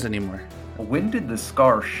not friends anymore. When did the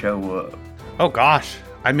scar show up? Oh gosh,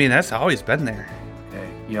 I mean, that's always been there. Okay,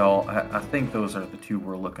 y'all, I think those are the two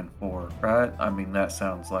we're looking for, right? I mean, that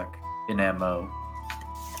sounds like an MO.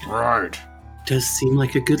 Right. Does seem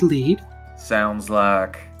like a good lead. Sounds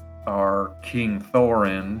like our King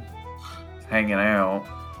Thorin is hanging out.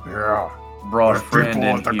 Yeah. Brought a Those friend people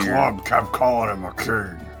in at the here. club kept calling him a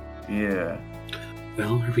king. Yeah.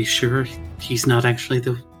 Well, are we sure he's not actually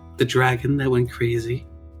the dragon that went crazy?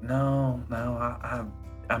 No, I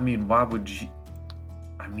mean, why would you?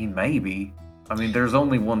 I mean, maybe. I mean, there's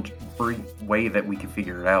only one way that we can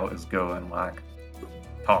figure it out is go and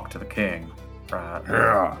talk to the king, right?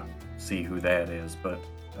 Yeah. See who that is, but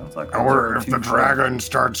sounds like. Or if the dragon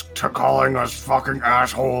starts calling us fucking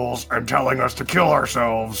assholes and telling us to kill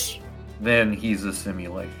ourselves. Then he's a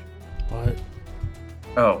simulation. What?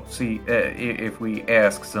 Oh, see, if we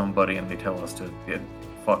ask somebody and they tell us to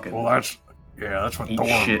fucking Well, that's what eat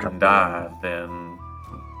Thorn shit kept and die, doing. then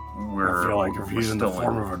we're. I feel like if he's in the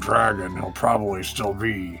form of a dragon, he'll probably still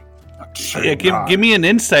be. Yeah, give me an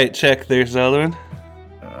insight check there, Zalwyn.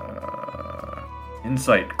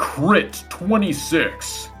 Insight crit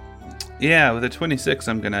 26. Yeah, with a 26,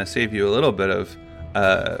 I'm gonna save you a little bit of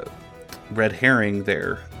red herring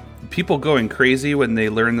there. People going crazy when they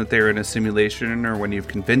learn that they're in a simulation, or when you've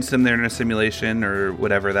convinced them they're in a simulation, or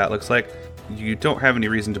whatever that looks like, you don't have any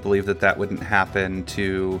reason to believe that wouldn't happen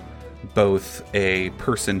to both a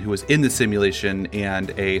person who was in the simulation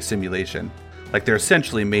and a simulation. They're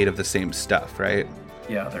essentially made of the same stuff, right?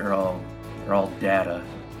 Yeah, they're all data.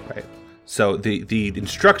 Right. So the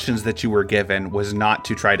instructions that you were given was not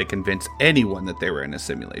to try to convince anyone that they were in a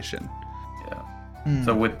simulation.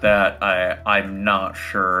 So with that, I'm not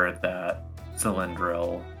sure that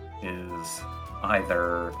Cylindrical is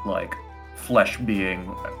either flesh being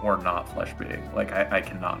or not flesh being. I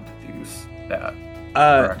cannot deduce that.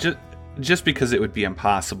 Just because it would be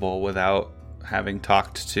impossible without having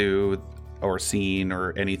talked to or seen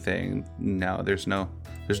or anything. No, there's no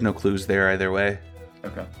clues there either way.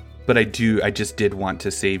 Okay. But I just did want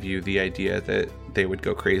to save you the idea that they would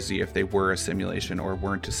go crazy if they were a simulation or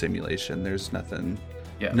weren't a simulation. There's nothing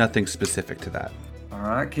specific to that. All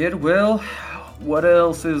right, kid. Well, what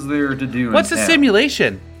else is there to do? What's a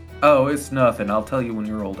simulation? Oh, it's nothing. I'll tell you when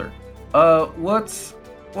you're older. What's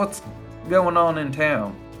going on in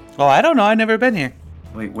town? Oh, I don't know. I've never been here.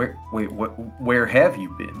 Where have you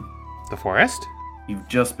been? The forest? You've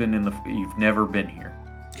just been you've never been here.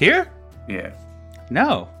 Here? Yeah.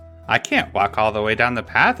 No. I can't walk all the way down the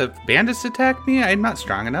path. If bandits attack me, I'm not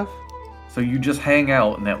strong enough. So you just hang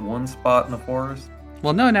out in that one spot in the forest?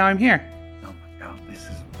 Well, no, now I'm here. Oh my god, this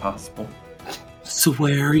is impossible. So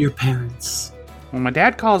where are your parents? Well, my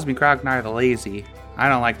dad calls me Grognar the Lazy. I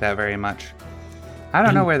don't like that very much. I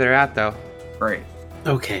don't know where they're at, though. Great.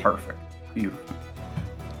 Okay. Perfect. Beautiful.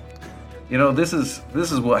 This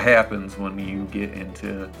is what happens when you get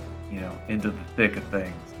into the thick of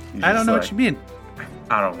things. I don't know what you mean.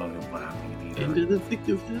 I don't know what I mean either. Into the thick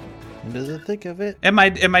of it. Into the thick of it. Am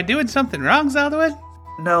I doing something wrong, Zaldwin?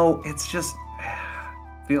 No, it's just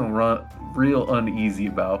feeling real uneasy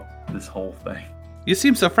about this whole thing. You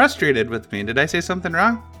seem so frustrated with me. Did I say something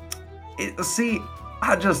wrong?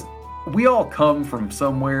 We all come from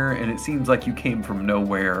somewhere, and it seems like you came from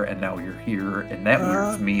nowhere, and now you're here, and that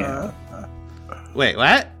weirds me out. Wait,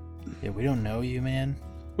 what? Yeah, we don't know you, man.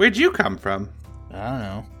 Where'd you come from? I don't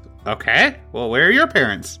know. Okay, well, where are your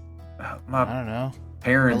parents? I don't know.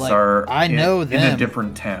 Parents are in a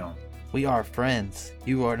different town. We are friends.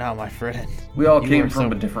 You are not my friend. We all You came are from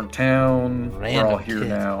some a different town. We're all random here kid.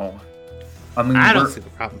 now. I mean, I don't see the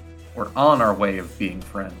problem. we're on our way of being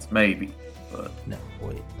friends, maybe. But No,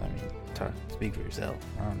 wait. I mean, speak for yourself.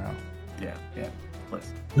 I don't know. yeah,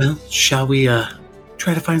 listen. Well, shall we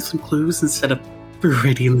try to find some clues instead of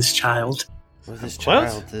berating this child? Well, this What?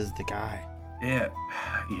 child is the guy. Yeah,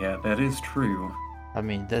 that is true. I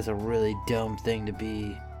mean, that's a really dumb thing to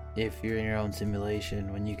be if you're in your own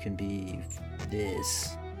simulation when you can be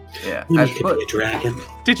this. Yeah, You I- could but be a dragon.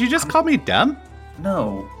 Did you just call me dumb?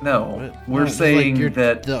 no. No, We're just saying you're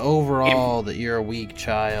that the overall that you're a weak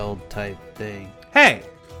child type thing. Hey,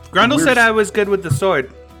 Grundle We're said s- I was good with the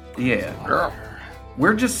sword. yeah,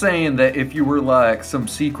 we're just saying that if you were like some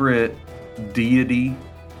secret deity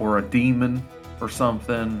or a demon or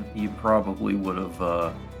something, you probably would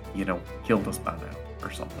have, killed us by now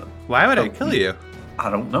or something. Why would I So kill you? I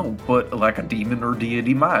don't know, but like a demon or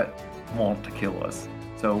deity might want to kill us.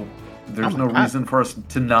 So there's Oh no my God. reason for us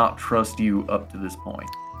to not trust you up to this point.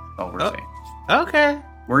 That's all we're Oh. saying. Okay.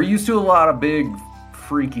 We're used to a lot of big,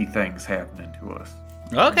 freaky things happening to us.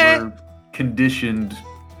 Okay. We're conditioned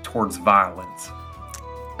towards violence.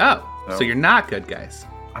 Oh, So- so you're not good guys.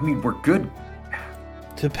 I mean, we're good.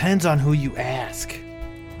 Depends on who you ask.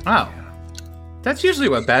 Oh. That's usually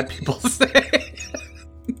what bad people say.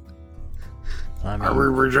 I I mean,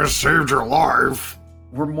 mean, we just saved your life.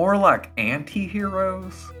 We're more like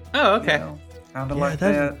anti-heroes. Oh, okay. Kind of yeah, like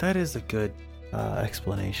that. that is a good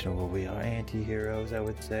explanation of what we are. Anti-heroes, I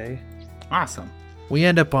would say. Awesome. We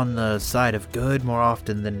end up on the side of good more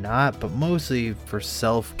often than not, but mostly for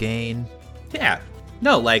self-gain. Yeah.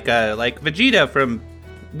 No, like Vegeta from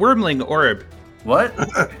Wormling Orb. What?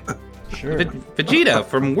 Sure. Vegeta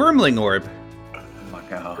from Wormling Orb. Oh my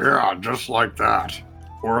god. Yeah, just like that.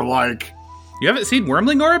 Or like, You haven't seen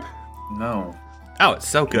Wormling Orb? No. Oh, it's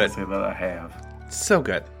so Can't good. say that I have. It's so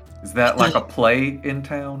good. Is that like a play in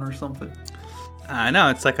town or something? No,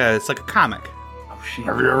 it's like a comic. Oh shit.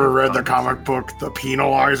 have you ever read the comic book The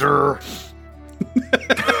Penalizer?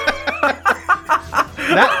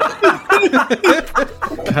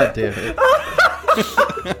 God damn it.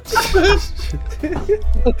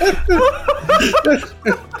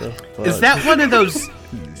 Is that one of those?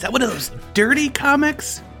 Is that one of those dirty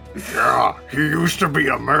comics? Yeah, he used to be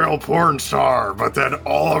a male porn star, but then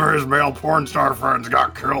all of his male porn star friends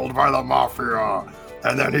got killed by the mafia.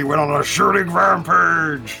 And then he went on a shooting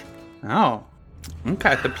rampage. Oh,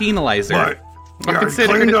 okay. The Penalizer. But I'm yeah, he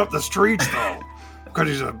considering cleaned it- up the streets, though, because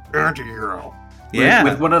he's an anti-hero. Yeah.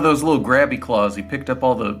 With one of those little grabby claws, he picked up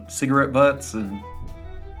all the cigarette butts and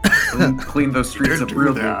cleaned those streets Did up do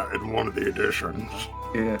real good. that in one of the editions.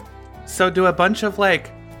 Yeah. So do a bunch of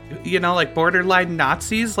like borderline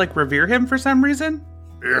Nazis revere him for some reason?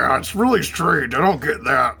 Yeah, it's really strange. I don't get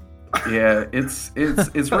that. Yeah, it's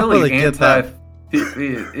don't really really get that.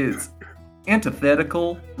 it's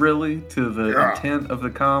antithetical, really, to the Yeah. intent of the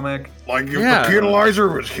comic. Like, if Yeah. the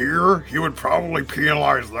penalizer was here, he would probably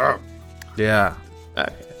penalize them. Yeah.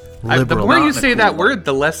 The Liberal. more Not you in a say cool that way. word,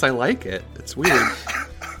 the less I like it. It's weird.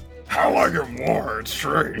 I like it more. It's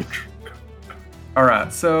strange. All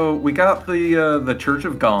right, so we got the Church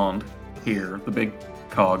of Gond here, the big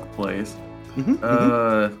cog place.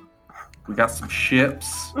 We got some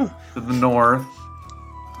ships to the north.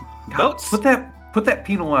 God, Boats. Put that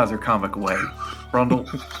penalizer comic away, Brundle.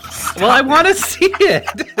 Well, I want to see it.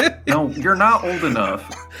 No, you're not old enough.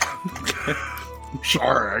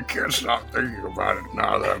 Sorry, I can't stop thinking about it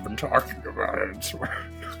now that I've been talking about it. It's a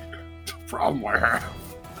problem I have.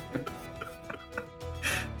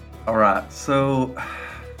 All right, so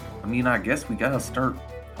I mean, I guess we gotta start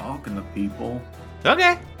talking to people.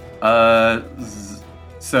 Okay.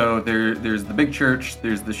 So there's the big church.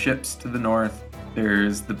 There's the ships to the north.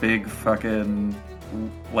 There's the big fucking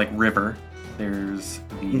river. There's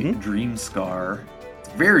the Dream Scar. It's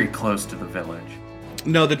very close to the village.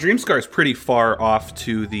 No, the Dream Scar is pretty far off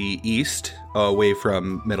to the east, away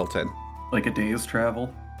from Middleton. Like a day's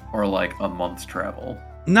travel, or like a month's travel.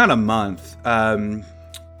 Not a month.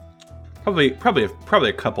 Probably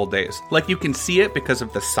a couple days. Like, you can see it because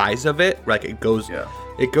of the size of it. Like, it goes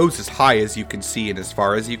as high as you can see and as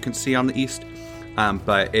far as you can see on the east.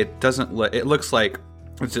 But it doesn't. It looks like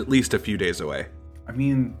it's at least a few days away. I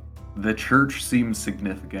mean, the church seems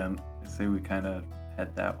significant. I say we kind of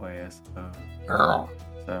head that way, I suppose. Yeah.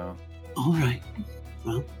 So, All right.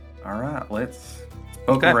 Well, all right, let's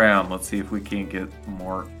poke Okay. around. Let's see if we can't get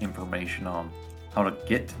more information on how to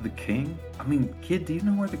get to the king. I mean, kid, do you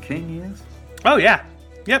know where the king is? Oh yeah.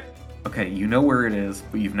 Yep. Okay, you know where it is,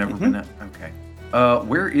 but you've never been at. Okay.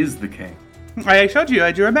 Where is the king? I showed you.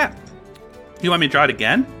 I drew a map. You want me to draw it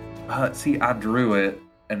again? See, I drew it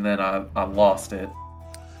and then I lost it.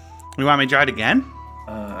 You want me to draw it again?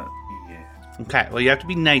 Yeah. Okay, well, you have to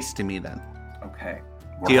be nice to me then. Okay.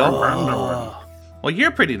 Deal? Oh. Well,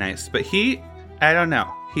 you're pretty nice, but I don't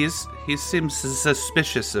know. He seems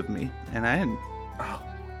suspicious of me, and I didn't. Oh,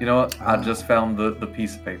 you know what? I just found the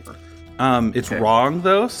piece of paper. It's Okay. wrong,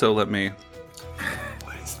 though, so let me...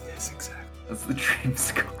 What is this exactly? That's the dream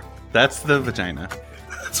scar. That's the vagina.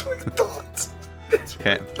 That's what I thought.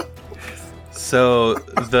 Okay. So,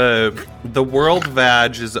 the world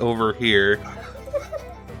vag is over here.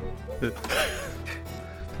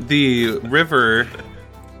 The river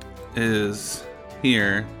is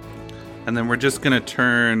here. And then we're just gonna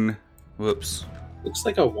turn... Whoops. Looks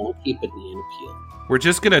like a wonky banana peel. We're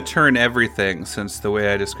just gonna turn everything, since the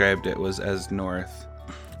way I described it was as north.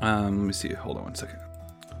 Let me see. Hold on one second.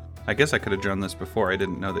 I guess I could have drawn this before. I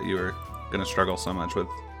didn't know that you were gonna struggle so much with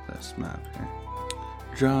this map here.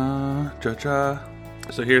 Draw.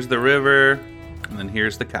 So here's the river, and then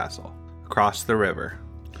here's the castle. Across the river.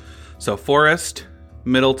 So forest,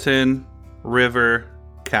 Middleton, river,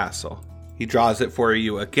 castle. He draws it for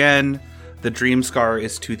you again. The Dream Scar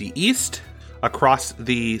is to the east. Across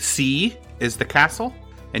the sea is the castle,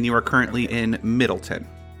 and you are currently in Middleton.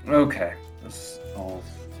 Okay. This all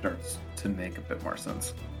starts to make a bit more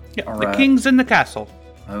sense. Yeah, All the right. king's in the castle.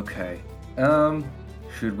 Okay.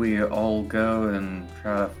 Should we all go and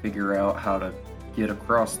try to figure out how to get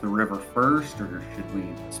across the river first, or should we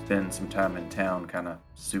spend some time in town kind of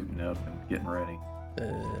suiting up and getting ready?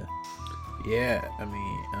 Yeah, I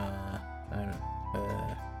mean, I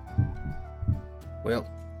don't, well,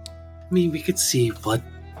 I mean, we could see what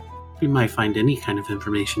we might find any kind of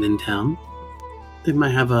information in town. They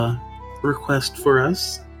might have a request for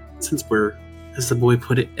us, since we're, as the boy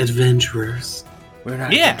put it, adventurers. we're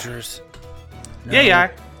not Yeah. adventurers. No. Yeah, you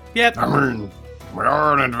are. Yep. I mean, we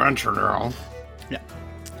are an adventure now.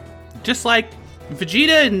 Just like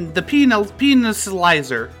Vegeta and the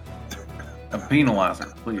penalizer. A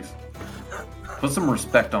penalizer, please. Put some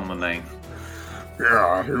respect on the name.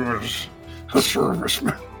 Yeah, he was a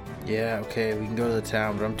serviceman. Yeah, okay, we can go to the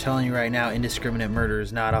town, but I'm telling you right now, indiscriminate murder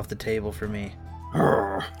is not off the table for me.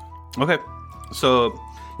 Okay. So,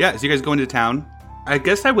 yeah, as you guys go into town, I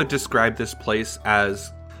guess I would describe this place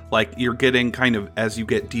as, like, you're getting kind of, as you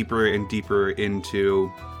get deeper and deeper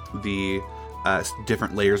into the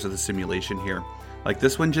different layers of the simulation here. Like,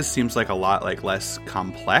 this one just seems like a lot, like, less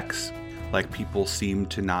complex. Like, people seem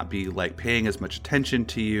to not be, like, paying as much attention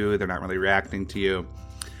to you. They're not really reacting to you.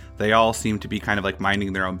 They all seem to be kind of, like,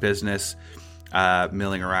 minding their own business,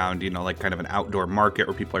 milling around, you know, like, kind of an outdoor market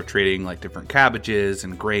where people are trading, like, different cabbages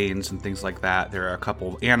and grains and things like that. There are a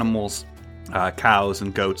couple of animals, cows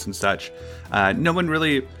and goats and such. No one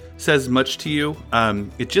really says much to you.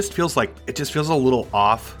 It just feels a little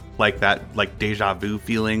off, like that, like, deja vu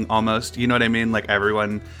feeling almost. You know what I mean? Like,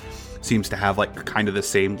 everyone seems to have, like, kind of the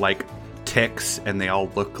same, like, ticks, and they all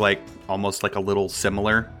look like almost like a little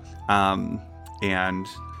similar. And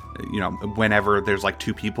you know, whenever there's like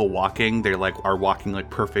two people walking, they like are walking like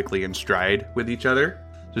perfectly in stride with each other.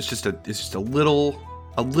 So it's just a little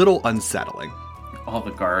unsettling. All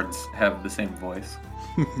the guards have the same voice.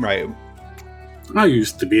 Right. I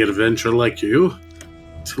used to be an adventurer like you,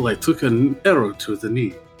 till I took an arrow to the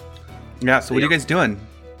knee. Yeah, so what are you guys doing?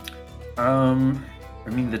 I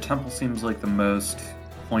mean, the temple seems like the most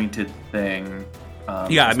pointed thing.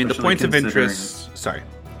 Yeah, I mean, the especially points of considering- interest... Sorry.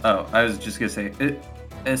 Oh, I was just gonna say,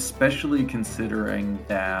 especially considering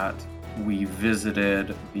that we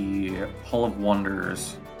visited the Hall of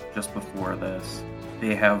Wonders just before this.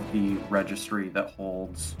 They have the registry that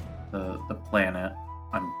holds the planet.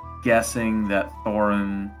 I'm guessing that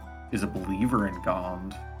Thorin is a believer in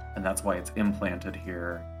Gond, and that's why it's implanted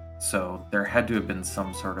here. So there had to have been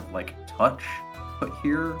some sort of like touch put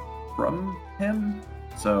here from him.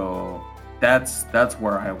 So that's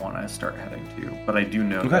where I want to start heading to. But I do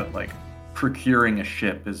know that like procuring a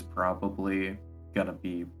ship is probably gonna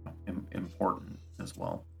be important as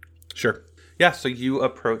well. Sure. Yeah, so you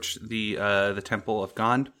approach the Temple of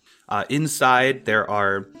Gond. Inside, there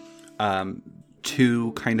are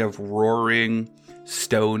two kind of roaring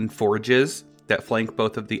stone forges that flank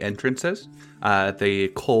both of the entrances.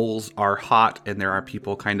 The coals are hot, and there are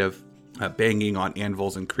people kind of banging on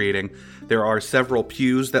anvils and creating. There are several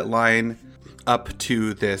pews that line up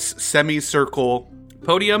to this semicircle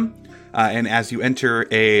podium, and as you enter,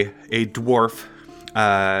 a dwarf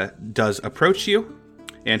does approach you,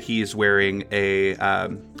 and he's wearing a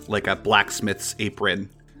blacksmith's apron,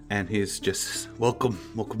 and he's just welcome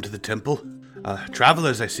to the temple,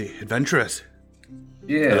 travelers. I see, adventurers.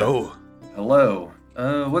 Yeah. Hello.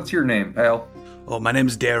 What's your name, pal? Oh, my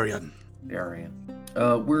name's Darian. Darian.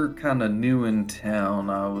 We're kind of new in town.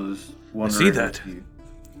 I was wondering. see that. If you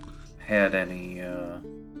had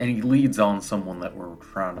any leads on someone that we're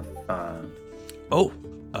trying to find. Oh,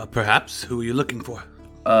 perhaps. Who are you looking for?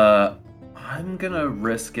 I'm gonna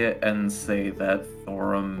risk it and say that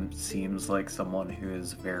Thorum seems like someone who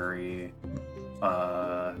is very,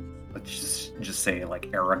 let's just say like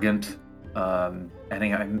arrogant. And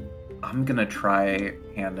I'm gonna try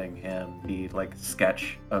handing him the like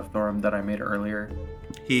sketch of Thorum that I made earlier.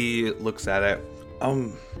 He looks at it. I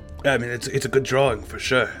mean, it's a good drawing for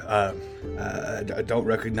sure. I don't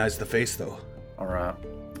recognize the face though. All right.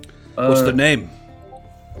 What's the name?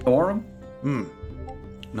 Thorum?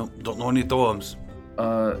 No, don't know any Thorums.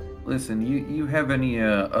 Listen, you have any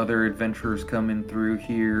other adventurers coming through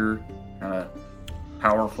here?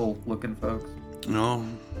 Powerful looking folks? No,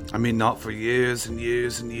 I mean, not for years and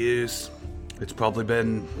years and years. It's probably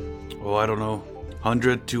been, I don't know,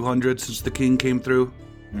 100, 200 since the king came through.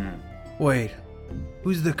 Wait,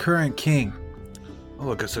 who's the current king?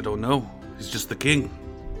 Oh, I guess I don't know. He's just the king.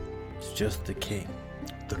 It's just the king.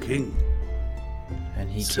 The king. And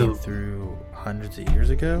he came through hundreds of years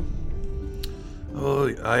ago? Oh,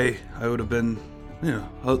 I would have been,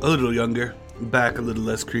 a little younger, back a little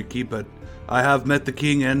less creaky, but I have met the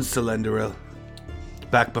king and Celenderil.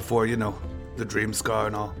 Back before, the dream scar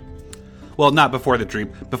and all. Well, not before the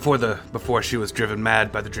dream, before she was driven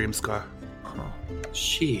mad by the dream scar.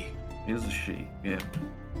 She. Is a she, yeah.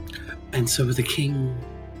 And so the king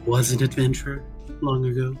was an adventurer long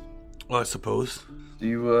ago? Well, I suppose. Do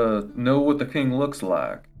you know what the king looks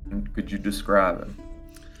like? Could you describe him?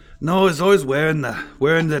 No, he's always wearing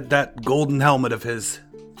that golden helmet of his.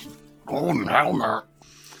 Golden helmet.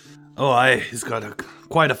 Oh, he's got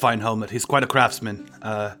quite a fine helmet. He's quite a craftsman.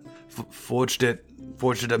 Forged it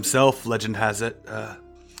himself. Legend has it.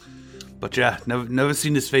 But yeah, never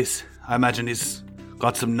seen his face. I imagine he's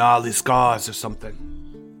got some gnarly scars or something.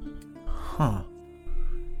 Huh.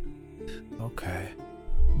 Okay.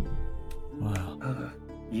 Well.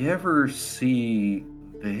 You ever see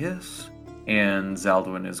this? And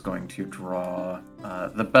Zaldwin is going to draw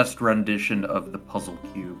the best rendition of the puzzle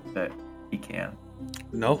cube that he can.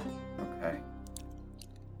 No. Okay.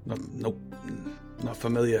 Nope. Not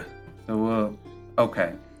familiar. So,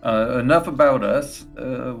 okay. Enough about us.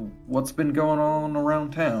 What's been going on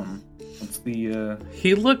around town? What's the,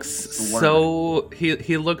 He looks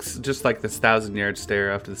he looks just like this 1,000-yard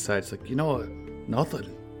stare off to the side. It's like,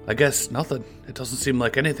 nothing. I guess nothing. It doesn't seem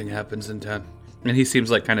like anything happens in town. And he seems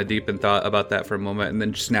like kind of deep in thought about that for a moment and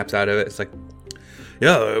then snaps out of it. It's like,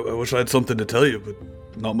 yeah, I wish I had something to tell you, but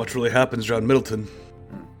not much really happens around Middleton.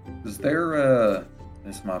 Is there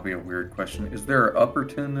this might be a weird question. Is there an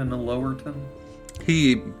Upperton and a Lowerton?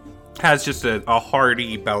 He has just a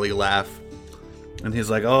hearty belly laugh. And he's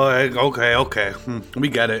like, oh, okay. We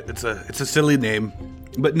get it. It's a silly name.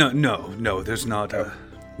 But no, there's not.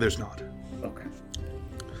 There's not. Okay.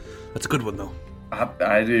 That's a good one, though.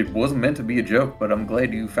 It wasn't meant to be a joke, but I'm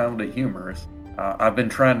glad you found it humorous. I've been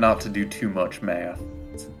trying not to do too much math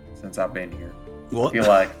since I've been here. What? I feel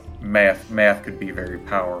like math could be very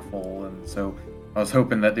powerful, and so I was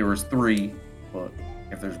hoping that there was 3, but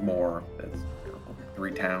if there's more, that's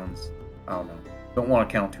 3 towns. I don't know. Don't want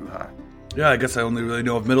to count too high. Yeah, I guess I only really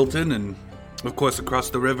know of Middleton, and of course across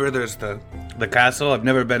the river there's the castle. I've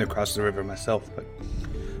never been across the river myself, but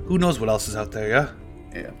who knows what else is out there, yeah?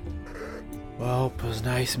 Yeah. Well, it was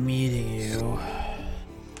nice meeting you.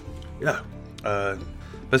 Yeah.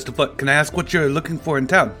 Best of luck. Can I ask what you're looking for in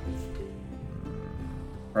town?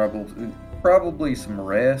 Probably some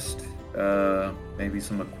rest, maybe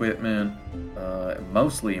some equipment,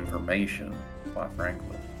 mostly information, quite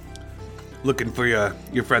frankly. Looking for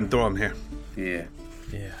your friend Thorum here.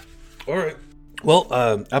 Yeah. All right. Well,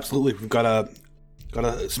 absolutely. We've got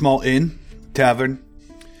a small inn, tavern,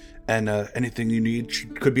 and anything you need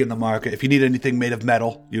could be in the market. If you need anything made of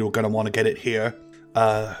metal, you're gonna want to get it here.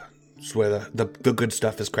 It's where the good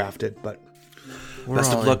stuff is crafted. But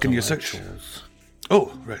best of luck in your search.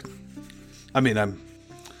 Oh, right. I mean, I'm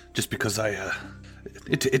just because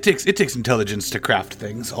it takes intelligence to craft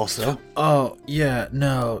things. Also. Oh yeah,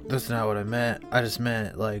 no, that's not what I meant. I just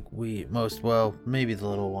meant like maybe the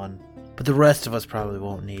little one, but the rest of us probably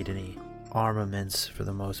won't need any armaments for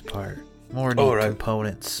the most part. More need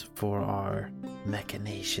components for our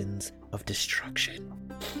machinations of destruction.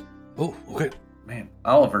 Oh, okay. Man,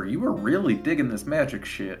 Oliver, you were really digging this magic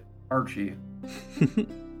shit, aren't you?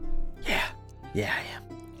 Yeah, I am.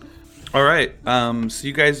 All right. So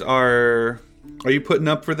you guys are you putting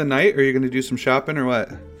up for the night, or are you going to do some shopping, or what?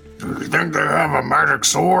 Do you think they have a magic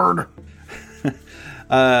sword?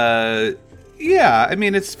 Yeah. I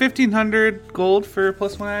mean, it's 1,500 gold for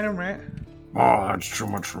 +1 item, right? Oh, that's too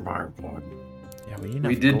much for my blood. Yeah,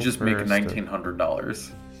 We did just make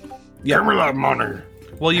 $1,900. Yeah. Give me that money.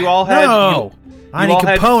 Well, you all had No! I need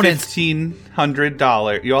components.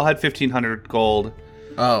 $1,500. You all had 1,500 gold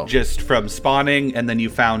Oh. just from spawning, and then you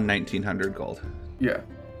found 1,900 gold. Yeah.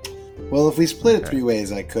 Well, if we split it 3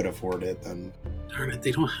 ways, I could afford it. Then Darn it,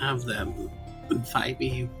 they don't have that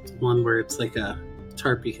 5e one where it's like a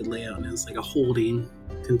tarp you could lay out and it's like a holding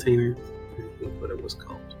container. I think what it was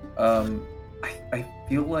called. I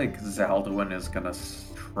feel like Zaldwin is gonna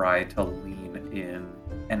try to lean in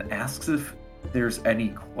and asks if there's any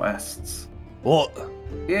quests. Well,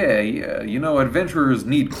 Yeah, you know, adventurers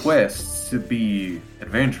need quests to be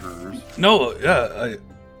adventurers. no, yeah,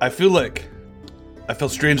 I feel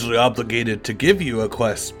strangely obligated to give you a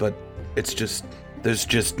quest, but it's just, there's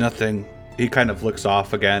just nothing. He kind of looks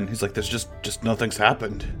off again. He's like, there's just nothing's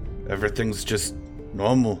happened. Everything's just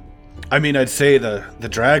normal. I mean, I'd say the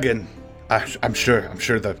dragon, I'm sure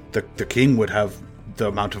the king would have the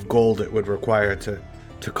amount of gold it would require to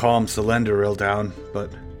calm Celenderil down,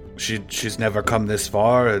 but she's never come this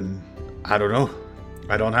far, and I don't know.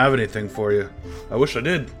 I don't have anything for you. I wish I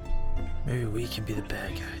did. Maybe we can be the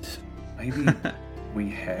bad guys. Maybe we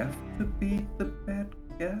have to be the bad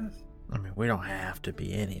guys. I mean, we don't have to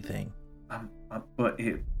be anything. But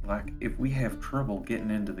if we have trouble getting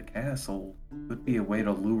into the castle, would be a way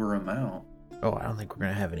to lure them out. Oh, I don't think we're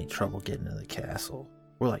gonna have any trouble getting to the castle.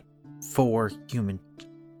 We're like 4 human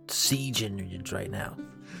siege engines right now.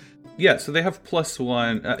 Yeah, so they have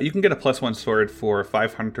 +1. You can get a +1 sword for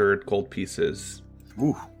 500 gold pieces.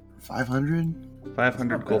 ooh, 500.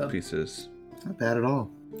 500 not gold bad. pieces. Not bad at all.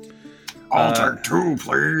 I'll take 2,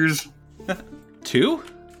 please. 2?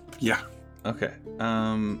 Yeah. Okay.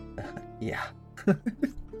 Yeah.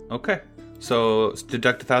 Okay. So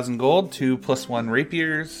deduct 1,000 gold, 2 +1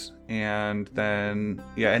 rapiers, and then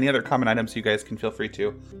any other common items you guys can feel free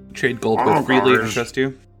to trade gold Oh, with freely if guys. you trust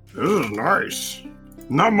you. This is nice.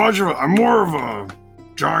 Not much of a... I'm more of a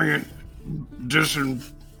giant,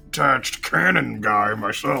 disattached cannon guy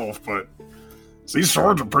myself, but these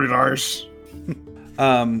swords are pretty nice.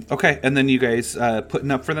 Okay, and then you guys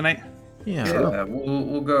putting up for the night? Yeah. Yeah,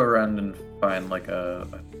 we'll go around and find like a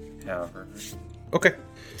tavern. Okay.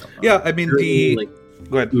 Yeah, I mean Are there any, like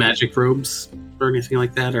go ahead. magic robes or anything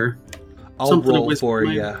like that, or I'll something roll with for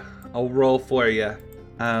my- you. I'll roll for you.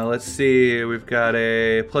 Let's see. We've got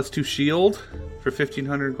a +2 shield for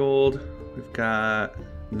 1,500 gold. We've got...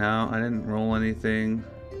 No, I didn't roll anything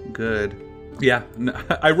good. Yeah, no,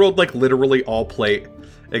 I rolled like literally all plate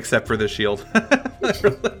except for the shield.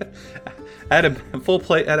 Full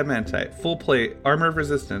plate adamantite, full plate armor of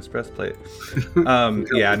resistance, breastplate.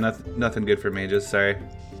 Yeah, nothing good for mages. Sorry.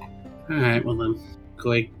 All right, well then,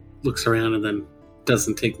 Goy looks around and then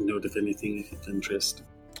doesn't take note of anything of interest.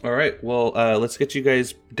 All right. Well, let's get you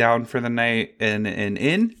guys down for the night in an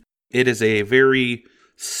inn. It is a very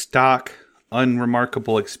stock,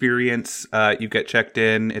 unremarkable experience. You get checked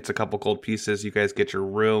in. It's a couple gold pieces. You guys get your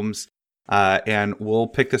rooms. And we'll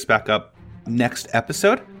pick this back up next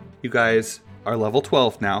episode. You guys are level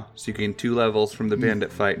 12 now, so you gain 2 levels from the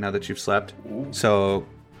bandit fight now that you've slept. So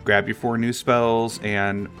grab your 4 new spells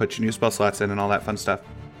and put your new spell slots in and all that fun stuff.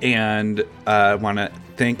 And I want to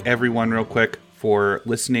thank everyone real quick for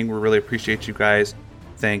listening. We really appreciate you guys.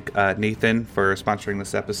 Thank Nathan for sponsoring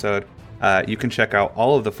this episode. You can check out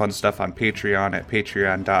all of the fun stuff on Patreon at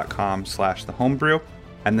patreon.com/thehomebrew.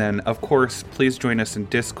 And then, of course, please join us in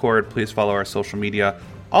Discord. Please follow our social media.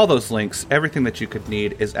 All those links, everything that you could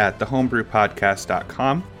need is at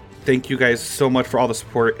thehomebrewpodcast.com. Thank you guys so much for all the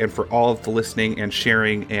support and for all of the listening and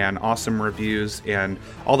sharing and awesome reviews and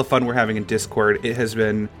all the fun we're having in Discord. It has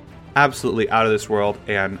been absolutely out of this world,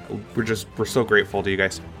 and we're so grateful to you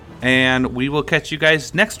guys. And we will catch you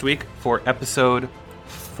guys next week for episode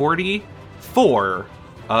 44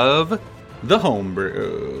 of The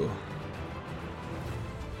Homebrew.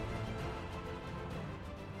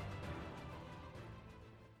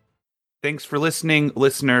 Thanks for listening,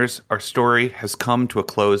 listeners. Our story has come to a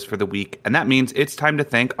close for the week, and that means it's time to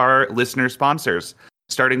thank our listener sponsors,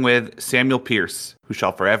 starting with Samuel Pierce, who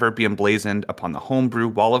shall forever be emblazoned upon the Homebrew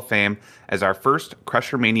Wall of Fame as our first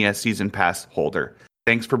Crusher Mania Season Pass holder.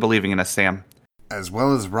 Thanks for believing in us, Sam. As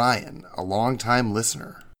well as Ryan, a longtime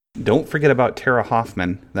listener. Don't forget about Tara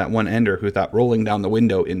Hoffman, that one ender who thought rolling down the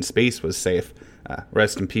window in space was safe.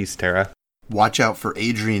 Rest in peace, Tara. Watch out for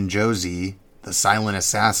Adrian Josie, the silent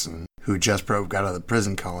assassin, who just broke out of the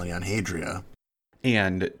prison colony on Hadria.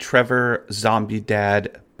 And Trevor, Zombie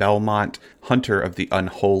Dad, Belmont, Hunter of the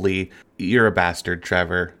Unholy. You're a bastard,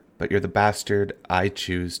 Trevor, but you're the bastard I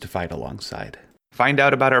choose to fight alongside. Find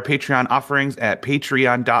out about our Patreon offerings at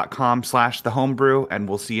patreon.com/thehomebrew, and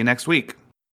we'll see you next week.